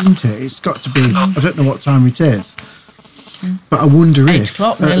late, isn't it? It's got to be, I don't know what time it is, but I wonder 8 if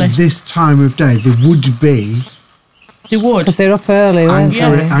o'clock, at nearly. this time of day there would be They would. Because they're up early, weren't they?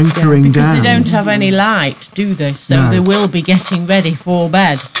 anchoring Because down. they don't have any light, do they? So No. they will be getting ready for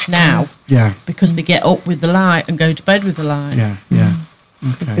bed now. Yeah, Because they get up with the light and go to bed with the light. yeah.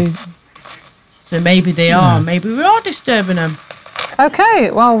 Okay. So maybe they are. Maybe we are disturbing them. Okay,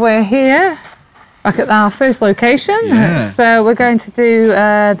 well, we're here, back at our first location. Yeah. So we're going to do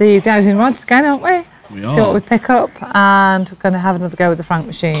the dowsing rods again, aren't we? We See what are. we pick up, and we're going to have another go with the Frank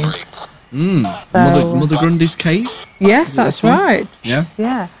machine. Mother Grundy's cave? Yes, that's this one? right. Yeah.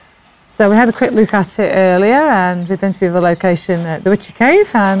 Yeah. So we had a quick look at it earlier, and we've been to the location at the Witchy Cave,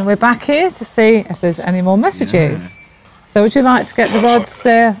 and we're back here to see if there's any more messages. So would you like to get the rods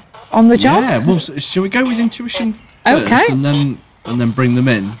on the job? Yeah, well, shall we go with intuition first Okay. and then bring them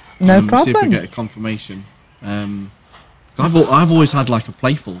in? No See if we problem. get a confirmation. 'Cause I've always had like a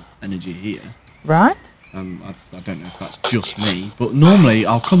playful energy here. Right. I don't know if that's just me, but normally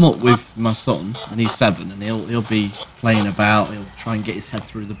I'll come up with my son, and he's 7, and he'll be playing about. He'll try and get his head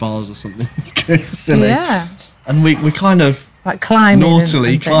through the bars or something. It's kind of silly. Yeah. And we kind of Like climbing.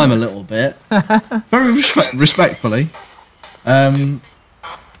 naughtily and climb a things. little bit, very respectfully.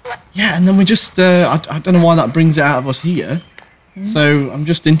 Yeah, and then we just I don't know why that brings it out of us here. So I'm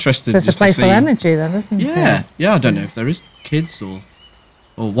just interested. So it's a just to playful see. energy then, isn't it? Yeah. I don't know if there is kids or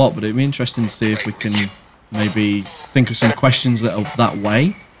what, but it'd be interesting to see if we can maybe think of some questions that are that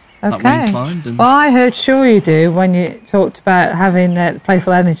way. That way Okay. inclined. And Well, I heard sure you do when you talked about having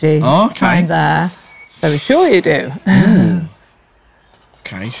playful energy Oh, okay. time there. So sure you do.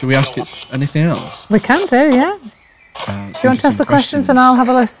 okay, should we ask it anything else? We can do, yeah. Do you want to ask the questions and I'll have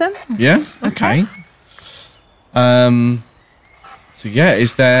a listen? Yeah. Okay. So yeah,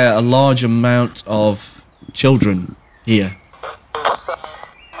 is there a large amount of children here?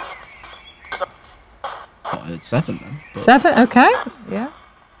 I thought I heard 7 then. but- 7, okay. Yeah.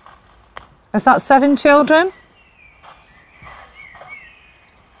 Is that 7 children?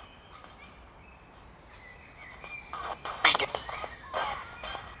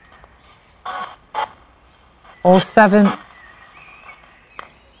 Or 7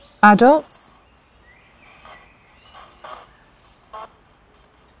 adults?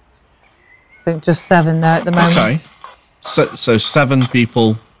 I think just 7 there at the moment. Okay. So 7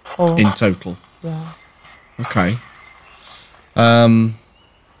 people Or- in total. Yeah. Okay.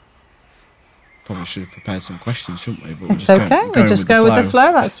 Probably should have prepared some questions, shouldn't we? But we'll It's okay. We just go with the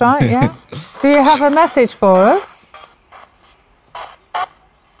flow. That's right. Yeah. Do you have a message for us?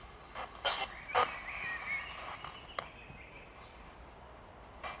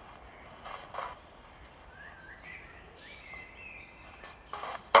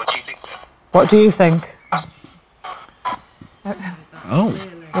 What do you think? Oh.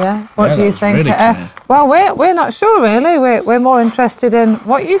 Yeah. What do you think? Really clear. Well, we're not sure really. We're more interested in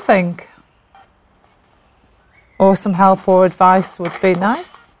what you think. Or some help or advice would be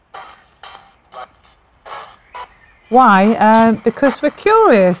nice. Why? Because we're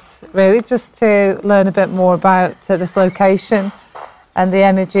curious, really, just to learn a bit more about this location and the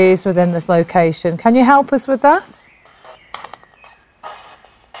energies within this location. Can you help us with that?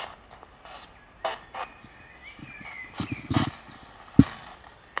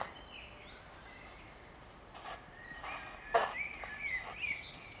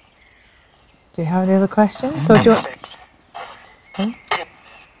 Do you have any other questions? Or do you want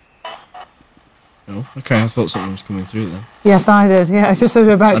Oh, okay, I thought something was coming through then. Yes, I did. Yeah, it's just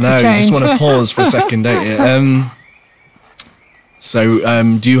about to change. You just want to pause for a second, don't you? So,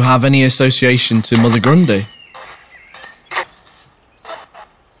 do you have any association to Mother Grundy?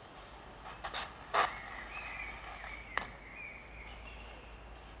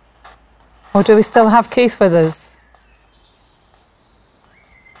 Or do we still have Keith with us?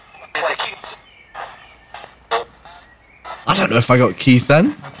 I don't know if I got Keith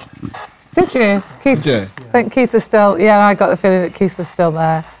then. Did you? Keith? Yeah. I think Keith is still... Yeah, I got the feeling that Keith was still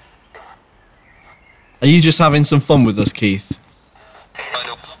there. Are you just having some fun with us, Keith?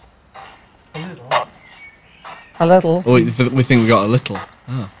 A little. Or we think we got a little.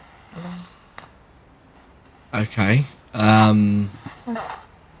 Oh. Okay.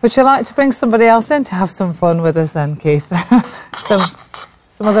 Would you like to bring somebody else in to have some fun with us then, Keith?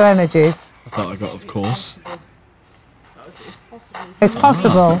 some other energies? I thought I got, of course. It's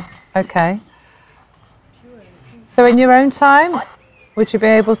possible. Okay. So in your own time, would you be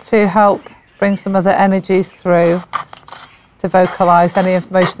able to help bring some other energies through to vocalise any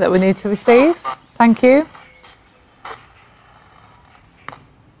information that we need to receive? Thank you.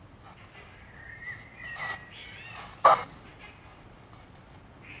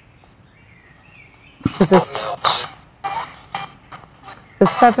 Because there's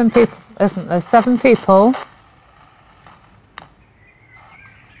 7 people, isn't there? 7 people.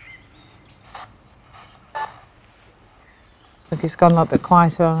 I think it's gone a little bit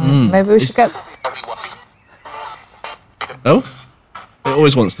quieter. Maybe we should get... Oh? It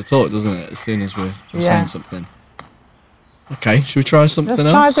always wants to talk, doesn't it, as soon as we're saying something. Okay, should we try something else?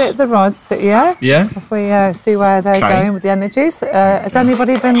 Let's try the rods, yeah? Yeah? If we see where they're going with the energies. Has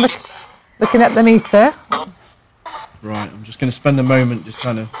anybody been looking at the meter? Right, I'm just going to spend a moment just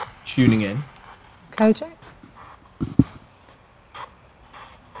kind of tuning in. Okay, Jake.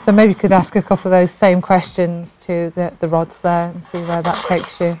 So maybe you could ask a couple of those same questions to the rods there and see where that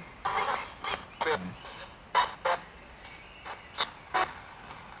takes you.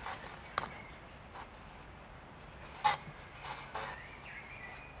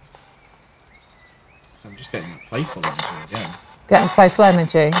 So I'm just getting that playful energy again. Getting playful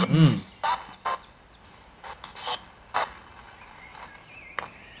energy.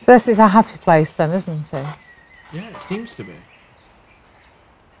 So this is a happy place then, isn't it? Yeah, it seems to be.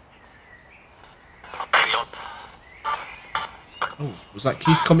 Oh, was that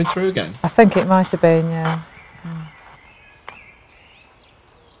Keith coming through again? I think it might have been, yeah.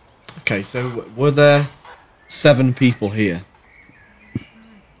 Okay, so were there 7 people here?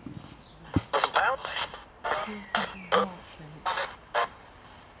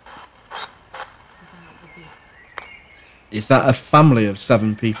 Is that a family of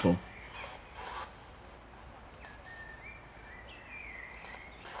 7 people?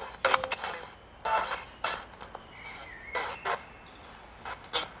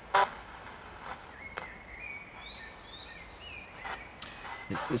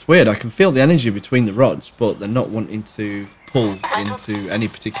 It's weird, I can feel the energy between the rods, but they're not wanting to pull into any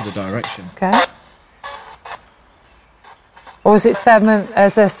particular direction. Okay. Or is it 7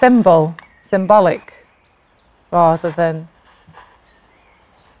 as a symbolic, rather than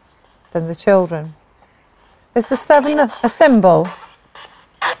the children? Is the 7 a symbol?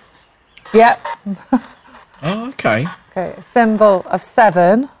 Yep. Oh, okay. Okay, a symbol of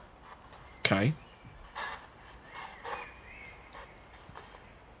 7. Okay.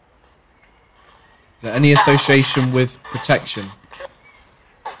 Is there any association with protection?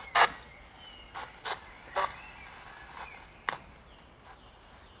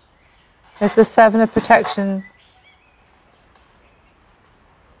 Is the 7 a protection?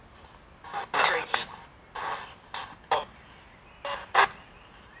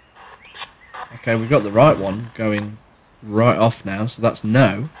 Okay, we've got the right one going right off now, so that's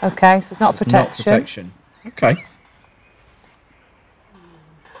no. Okay, so it's not It's protection. not protection. Okay.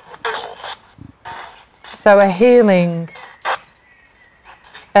 So a healing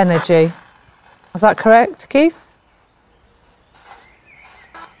energy. Is that correct, Keith?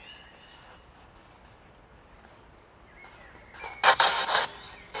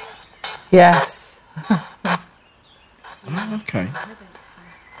 Yes. Oh, okay.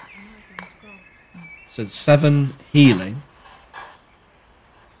 So 7 healing.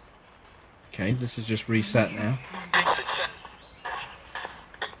 Okay, this is just reset now.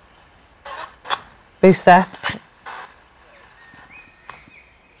 Reset.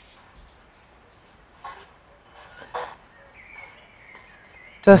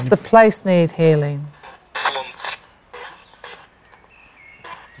 Does the place need healing?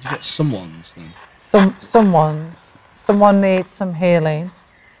 Did you get someone's then? Someone needs some healing.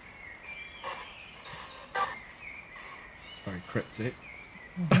 It's very cryptic.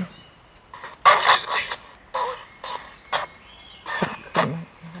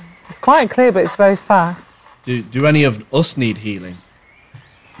 It's quite clear, but it's very fast. Do any of us need healing?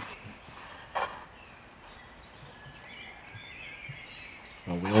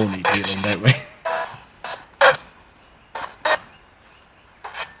 Well, we all need healing, don't we?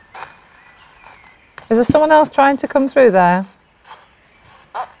 Is there someone else trying to come through there?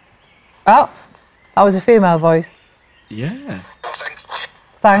 Oh, that was a female voice. Yeah.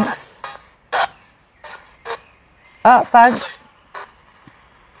 Thanks. Oh, thanks.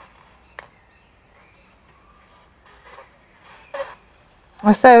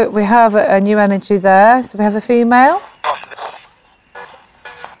 So we have a new energy there. So we have a female.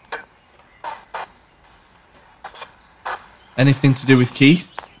 Anything to do with Keith?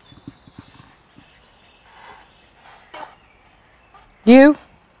 You.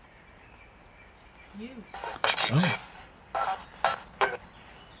 Oh.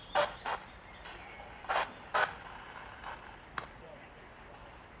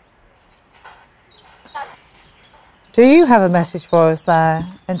 Do you have a message for us there?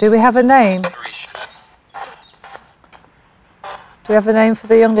 And do we have a name? Do we have a name for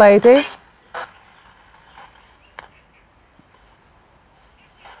the young lady?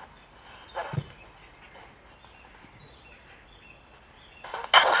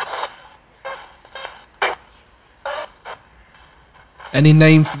 Any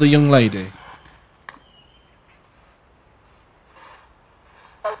name for the young lady?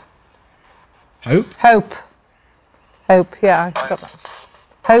 Hope? Hope, yeah, I got that.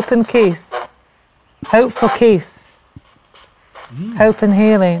 Hope and Keith. Hope for Keith. Hope and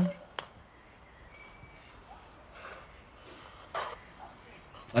healing.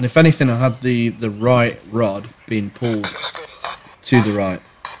 And if anything, I had the right rod being pulled to the right.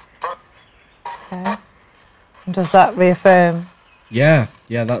 Okay. And does that reaffirm? Yeah,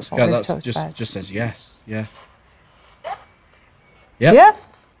 that's just says yes. Yeah. Yep. Yeah?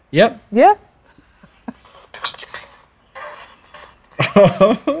 Yep. Yeah?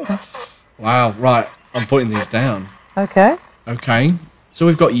 Wow, right. I'm putting these down. Okay. Okay. So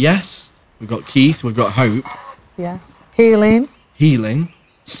we've got yes, we've got Keith, we've got hope. Yes. Healing.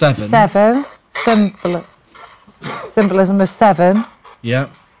 7. Symbolism of 7. Yeah.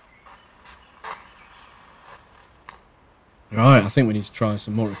 Right, I think we need to try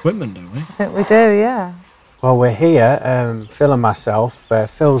some more equipment, don't we? I think we do, yeah. Well, we're here, Phil and myself.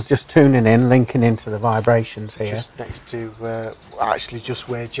 Phil's just tuning in, linking into the vibrations here. Just next to, actually just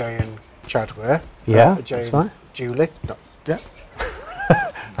where Jay and Chad were. Yeah, Jay that's and right. Julie. No, yeah.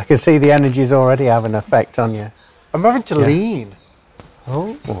 I can see the energy's already having an effect on you. I'm having to lean.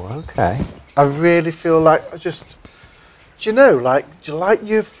 Oh, okay. I really feel like I just, do you know, like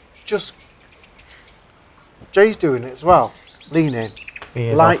you've just, Jay's doing it as well, leaning. He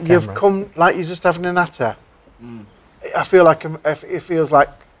is like off you've camera. come, like you're just having a natter. I feel like it feels like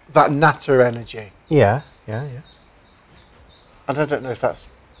that natter energy. Yeah. And I don't know if that's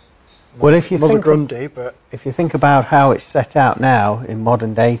Well, if you Mother think Grundy, but if you think about how it's set out now in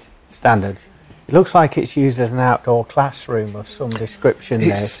modern day standards, it looks like it's used as an outdoor classroom of some description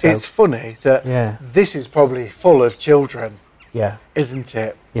there. So, it's funny that this is probably full of children, yeah, isn't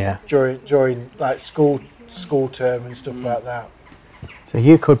it? yeah. During like school term and stuff like that. So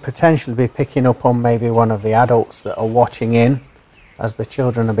you could potentially be picking up on maybe one of the adults that are watching in as the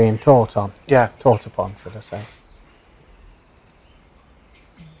children are being taught upon, should I say.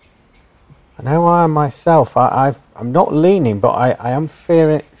 I know I am myself, I'm not leaning, but I am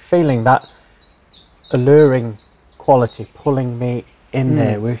feeling that alluring quality pulling me in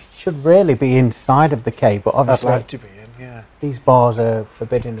there. We should really be inside of the cave, but obviously I'd like to be in, yeah. These bars are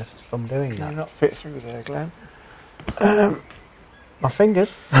forbidding us from doing Can that. you not fit through there, Glenn? My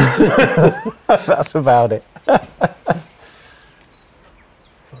fingers. That's about it.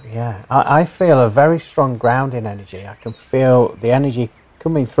 Yeah, I feel a very strong grounding energy. I can feel the energy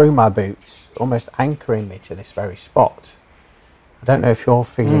coming through my boots, almost anchoring me to this very spot. I don't know if you're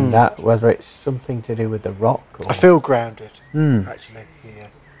feeling that, whether it's something to do with the rock. Or... I feel grounded, actually, here.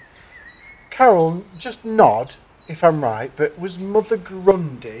 Carol, just nod if I'm right, but was Mother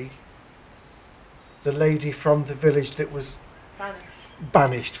Grundy the lady from the village that was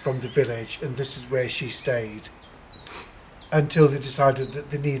banished from the village, and this is where she stayed until they decided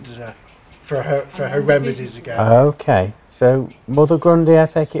that they needed her for her remedies again? Okay, so Mother Grundy, I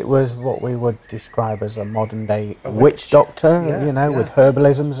take it, was what we would describe as a modern day witch doctor, with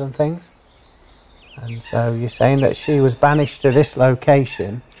herbalisms and things. And so you're saying that she was banished to this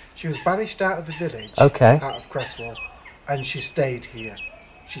location. She was banished out of the village, out of Cresswell, and she stayed here.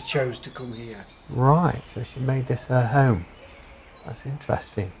 She chose to come here. Right, so she made this her home. That's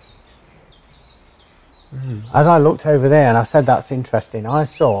interesting. As I looked over there and I said that's interesting, I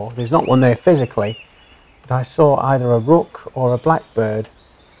saw, there's not one there physically, but I saw either a rook or a blackbird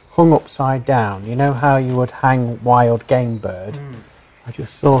hung upside down. You know how you would hang wild game bird? I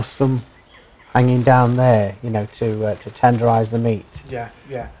just saw some hanging down there, to tenderise the meat. Yeah.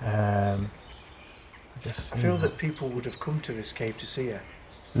 I feel that people would have come to this cave to see her.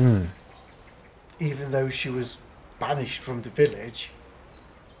 Even though she was banished from the village,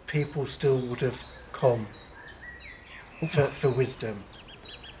 people still would have come for wisdom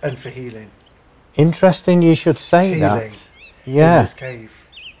and for healing. Interesting you should say that. Yeah. In this cave.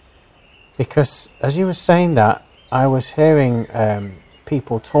 Because as you were saying that, I was hearing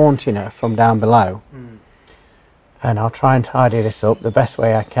people taunting her from down below. And I'll try and tidy this up the best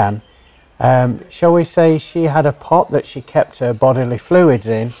way I can. Shall we say she had a pot that she kept her bodily fluids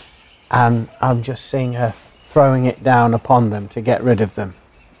in, and I'm just seeing her throwing it down upon them to get rid of them.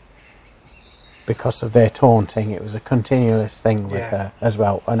 Because of their taunting, it was a continuous thing with her as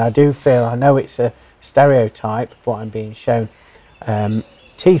well. And I do feel, I know it's a stereotype, but I'm being shown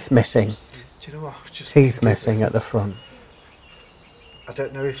teeth missing. Do you know what? Teeth missing at the front. I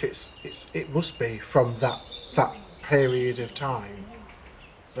don't know if it must be from that period of time,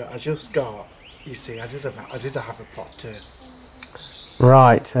 but I just got. You see, I did have a pot too.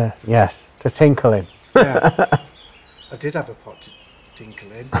 Right. Yes, to tinkle in. Yeah, I did have a pot to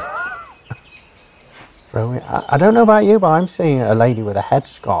tinkle in. Brilliant. I don't know about you, but I'm seeing a lady with a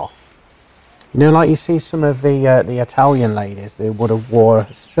headscarf. Like you see some of the Italian ladies, they would have wore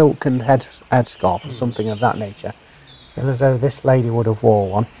a silken headscarf or something of that nature. I feel as though this lady would have wore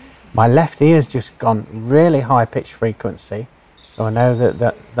one. My left ear's just gone really high pitch frequency, so I know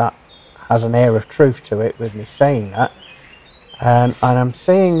that has an air of truth to it with me saying that. And I'm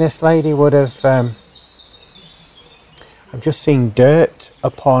seeing this lady would have. I'm just seeing dirt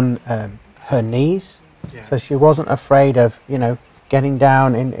upon her knees. Yeah. So she wasn't afraid of, getting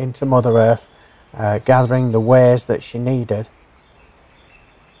down into Mother Earth, gathering the wares that she needed.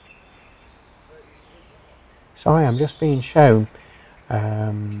 Sorry, I'm just being shown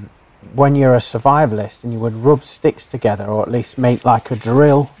when you're a survivalist and you would rub sticks together, or at least make like a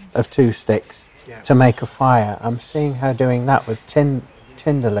drill of two sticks to make a fire. I'm seeing her doing that with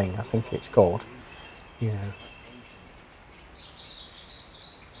tindling, I think it's called.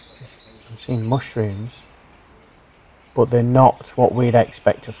 I'm seeing mushrooms, but they're not what we'd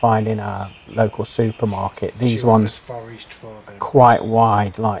expect to find in our local supermarket. These ones are quite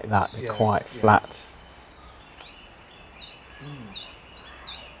wide like that, they're quite flat.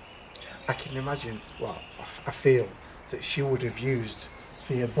 I can imagine, I feel that she would have used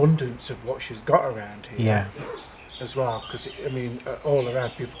the abundance of what she's got around here as well, because, all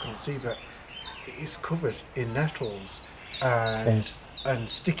around people can't see, but it's covered in nettles and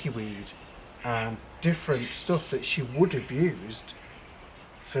sticky weed and different stuff that she would have used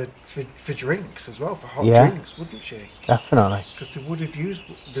for drinks as well, for hot drinks, wouldn't she? Definitely. Because she would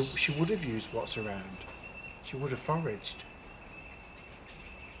have used what's around. She would have foraged.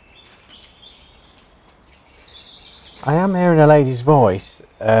 I am hearing a lady's voice,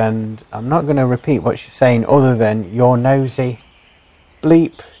 and I'm not going to repeat what she's saying other than "you're nosy,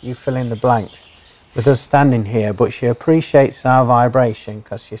 bleep," you fill in the blanks, with us standing here, but she appreciates our vibration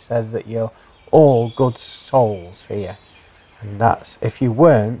because she says that you're all good souls here. And that's, if you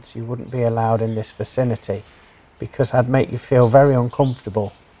weren't, you wouldn't be allowed in this vicinity, because I'd make you feel very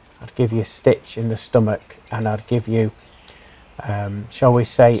uncomfortable. I'd give you a stitch in the stomach, and I'd give you, shall we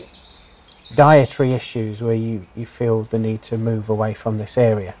say, dietary issues where you feel the need to move away from this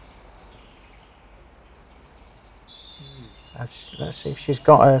area. Let's see if she's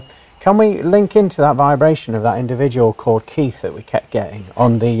got a... Can we link into that vibration of that individual called Keith that we kept getting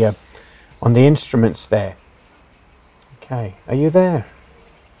on the instruments there? Okay, are you there?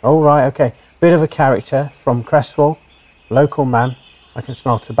 Oh, right, okay. Bit of a character from Creswell, local man, I can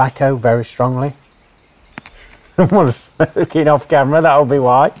smell tobacco very strongly. Someone's smoking off camera, that'll be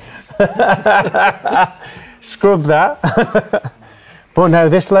why. Scrub that. But no,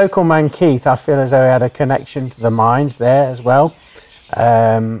 this local man, Keith, I feel as though he had a connection to the mines there as well.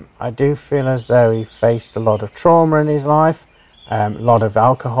 I do feel as though he faced a lot of trauma in his life, a lot of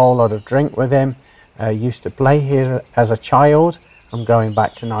alcohol, a lot of drink with him. Used to play here as a child. I'm going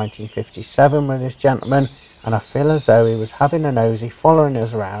back to 1957 with this gentleman, and I feel as though he was having a nosy, following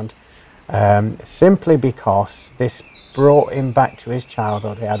us around, simply because this brought him back to his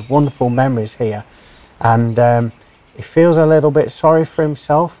childhood. He had wonderful memories here, and he feels a little bit sorry for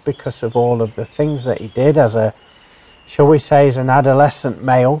himself because of all of the things that he did as a, shall we say, as an adolescent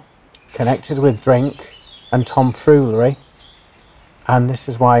male, connected with drink and tomfoolery, and this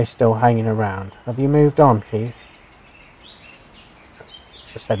is why he's still hanging around. Have you moved on, Keith?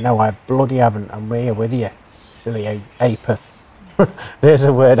 She said, no, I bloody haven't. I'm here with you, silly apeth. There's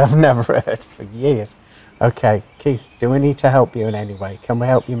a word I've never heard for years. Okay, Keith, do we need to help you in any way? Can we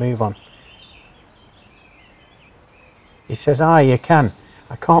help you move on? He says, you can.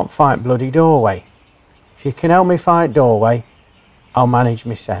 I can't find bloody doorway. If you can help me find doorway, I'll manage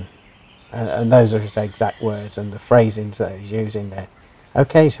my sen. And those are his exact words and the phrasings that he's using there.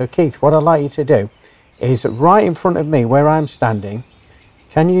 Okay, so Keith, what I'd like you to do is right in front of me where I'm standing,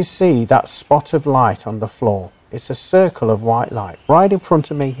 can you see that spot of light on the floor? It's a circle of white light right in front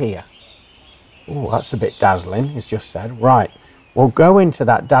of me here. Oh, that's a bit dazzling, he's just said. Right, we'll go into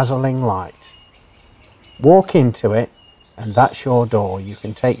that dazzling light. Walk into it, and that's your door. You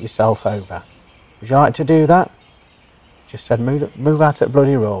can take yourself over. Would you like to do that? Just said, move out at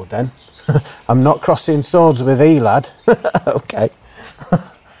bloody road then. I'm not crossing swords with thee, lad. Okay.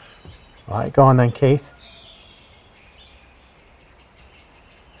 Right, go on then, Keith.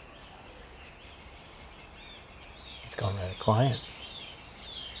 It's gone really quiet.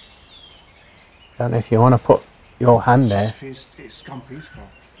 Don't know if you want to put your hand there. It's gone peaceful.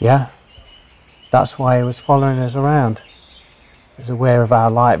 Yeah. That's why he was following us around. He was aware of our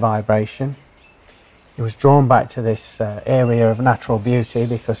light vibration. He was drawn back to this area of natural beauty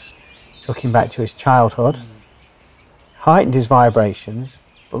because it took him back to his childhood. Heightened his vibrations,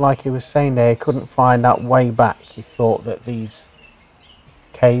 but like he was saying there, he couldn't find that way back. He thought that these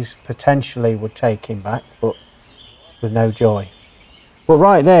caves potentially would take him back, but with no joy. But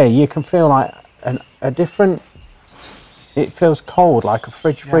right there, you can feel like a different, it feels cold, like a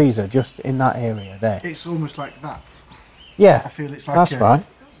fridge freezer, just in that area there. It's almost like that. Yeah, I feel it's like that's right.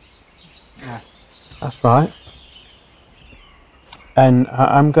 Yeah. That's right. And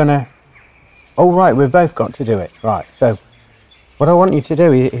I'm going to... Oh, right, we've both got to do it. Right, so what I want you to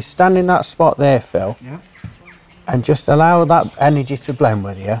do is stand in that spot there, Phil, and just allow that energy to blend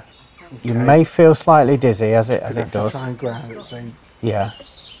with you. Okay. You may feel slightly dizzy as it does. Try and ground it, same. Yeah.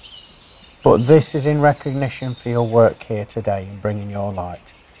 But this is in recognition for your work here today and bringing your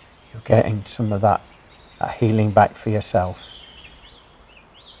light. You're getting some of that healing back for yourself.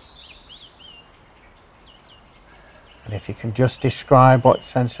 And if you can just describe what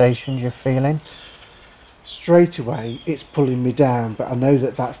sensations you're feeling. Straight away, it's pulling me down, but I know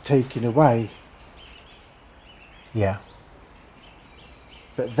that that's taken away. Yeah.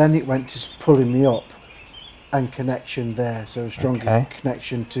 But then it went to pulling me up and connection there, so a stronger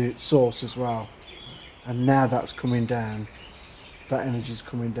connection to source as well. And now that's coming down. That energy's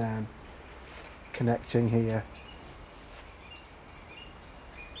coming down, connecting here.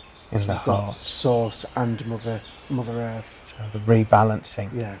 In the heart. Source and Mother Earth. So the rebalancing.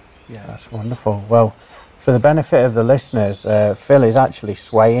 Yeah. That's wonderful. Well, for the benefit of the listeners, Phil is actually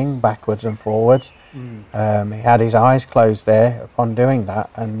swaying backwards and forwards. He had his eyes closed there upon doing that,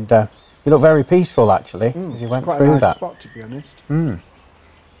 and he looked very peaceful actually as he went through through that. Quite a nice that. spot, to be honest.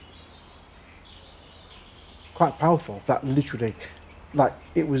 Quite powerful. That literally, like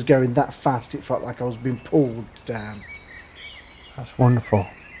it was going that fast. It felt like I was being pulled down. That's wonderful.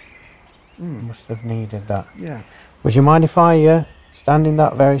 Must have needed that. Yeah. Would you mind if I stand in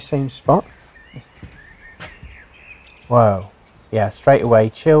that very same spot? Whoa. Yeah, straight away,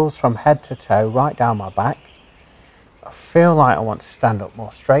 chills from head to toe, right down my back. I feel like I want to stand up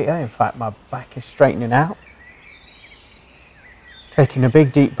more straighter. In fact, my back is straightening out. Taking a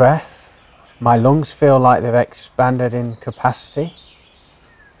big deep breath. My lungs feel like they've expanded in capacity.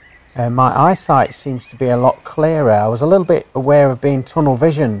 My eyesight seems to be a lot clearer. I was a little bit aware of being tunnel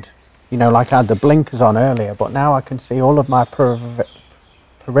visioned, you know, like I had the blinkers on earlier, but now I can see all of my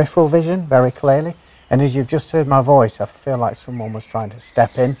peripheral vision very clearly. And as you've just heard my voice, I feel like someone was trying to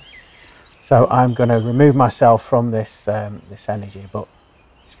step in. So I'm going to remove myself from this this energy, but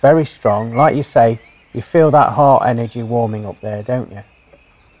it's very strong. Like you say, you feel that heart energy warming up there, don't you?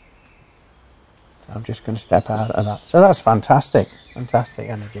 So I'm just going to step out of that. So that's fantastic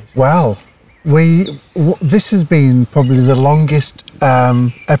energies. Well, this has been probably the longest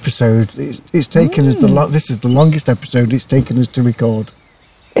episode. It's taken us this is the longest episode it's taken us to record.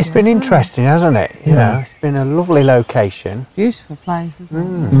 It's been interesting, hasn't it? You know, it's been a lovely location. Beautiful place,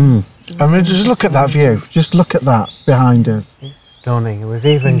 isn't it? I mean, just look at that view. Just look at that behind us. It's stunning. We've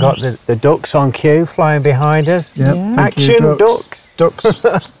even got the ducks on cue flying behind us. Yep. Yeah. Action, you, ducks.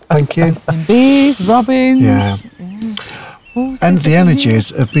 Thank you. Bees, robins. Yeah. And the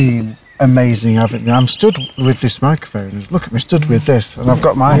energies have been amazing, haven't they? I'm stood with this microphone. Look at me, stood with this, and I've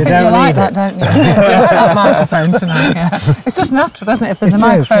got my. You like that, don't you? You like that microphone tonight. Yeah. It's just natural, isn't it? If there's a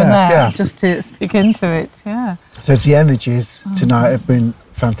microphone there, just to speak into it. Yeah. So the energies tonight have been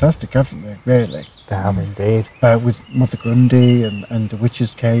fantastic, haven't they? Really. They have indeed. With Mother Grundy and the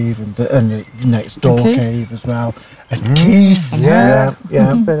Witch's Cave and the next door cave as well, and Keith. Yeah.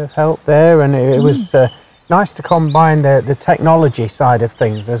 A bit of help there, and it was. Nice to combine the technology side of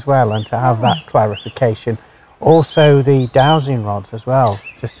things as well, and to have that clarification. Also the dowsing rods as well,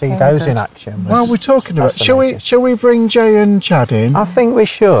 to see those in action. Well, we're talking about. Shall we bring Jay and Chad in? I think we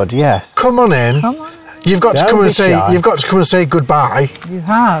should. Yes. Come on in. Come on. You've got to come and say. You've got to come and say goodbye. You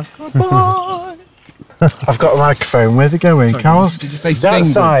have. Goodbye. I've got a microphone. Where are they going, Carol? Did you say That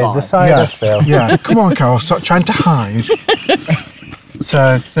side, goodbye? the side Yes. of Phil. Yeah. Come on, Carol. Stop trying to hide.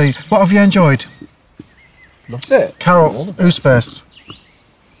 So, what have you enjoyed? Loved it. Carol, who's first?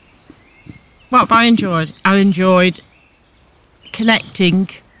 What have I enjoyed? I enjoyed connecting.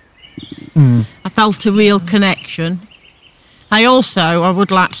 I felt a real connection. I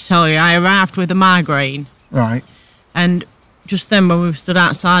would like to tell you, I arrived with a migraine. Right. And just then when we stood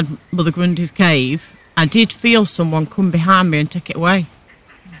outside Mother Grundy's cave, I did feel someone come behind me and take it away.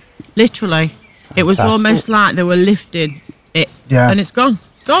 Literally. It was almost like they were lifting it. Yeah. And it's gone.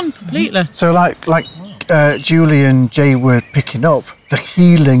 Gone completely. So like Julie and Jay were picking up the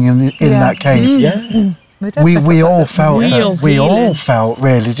healing in that cave. Yeah. We all felt Real that. We all healing. felt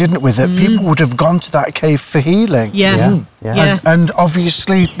really, didn't we, that people would have gone to that cave for healing. Yeah. And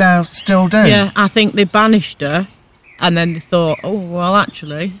obviously now still do. Yeah, I think they banished her, and then they thought, oh, well,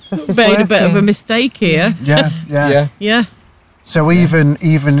 actually, This we is made a bit of a working. mistake here. Yeah. Yeah. So even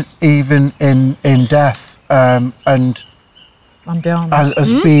in death, and I'm beyond.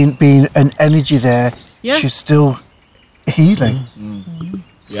 as being an energy there, Yeah. she's still healing.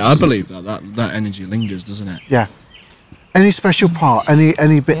 Yeah, I believe that energy lingers, doesn't it? Yeah. Any special part? Any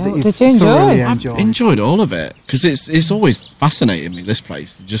bit that you Did you enjoy? thoroughly I've enjoyed? enjoyed all of it because it's always fascinated me. This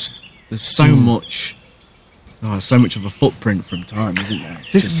place, there's so much, so much of a footprint from time, isn't there?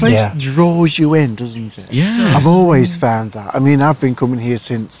 It's This just- place Yeah. draws you in, doesn't it? Yeah. I've always found that. I mean, I've been coming here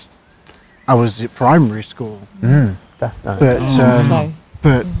since I was at primary school. Definitely.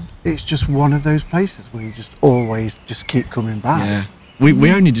 But it's just one of those places where you just always just keep coming back. Yeah.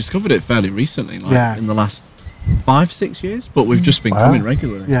 We only discovered it fairly recently, in the last 5-6 years, but we've just been coming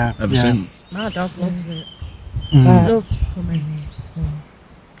regularly ever since. My dog loves it. Loves coming.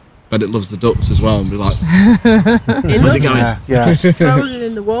 but it loves the ducks as well and be like, It where's loves it guys? Yeah. rolling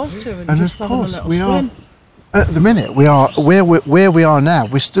in the water and just of having a course little we swim. are. At the minute, we are where we are now.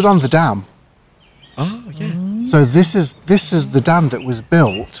 We're stood on the dam. Oh yeah. So this is the dam that was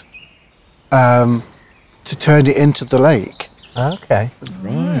built to turn it into the lake. Okay.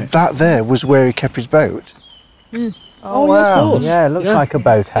 Right. That there was where he kept his boat. Oh wow. Yeah, it looks like a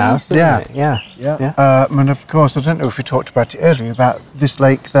boathouse, doesn't it? Yeah. Yeah. And of course, I don't know if we talked about it earlier about this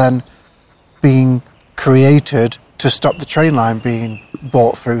lake then being created to stop the train line being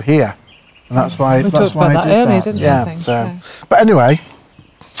brought through here, and that's why. We that's talked why about I that did earlier, that. didn't we, Yeah. I think? So, Yeah. but anyway,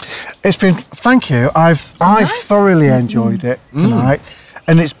 it's been. Thank you. I've thoroughly enjoyed it tonight,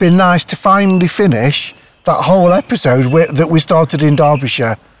 and it's been nice to finally finish that whole episode that we started in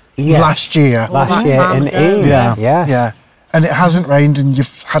Derbyshire last year. Last year in Eyam. Yeah, Yes. yeah. And it hasn't rained, and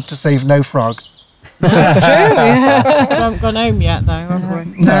you've had to save no frogs. That's true, yeah. We haven't gone home yet, though, have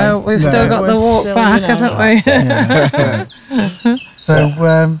we? No, we've still got the We're walk still, back, you know, haven't we?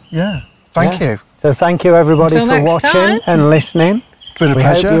 Thank you. So thank you everybody Until for next watching time. and listening. It's been a We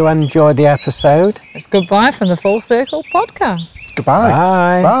pleasure. hope you enjoyed the episode. It's goodbye from the Full Circle podcast.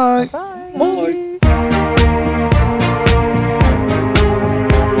 Goodbye. Bye. Bye.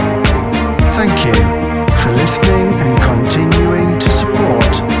 Thank you for listening and continuing to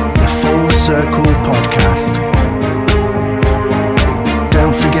support the Full Circle podcast.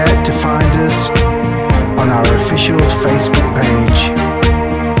 Don't forget to find us on our official Facebook page.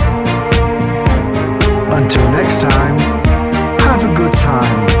 Until next time, have a good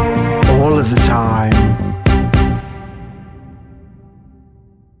time. all of the time.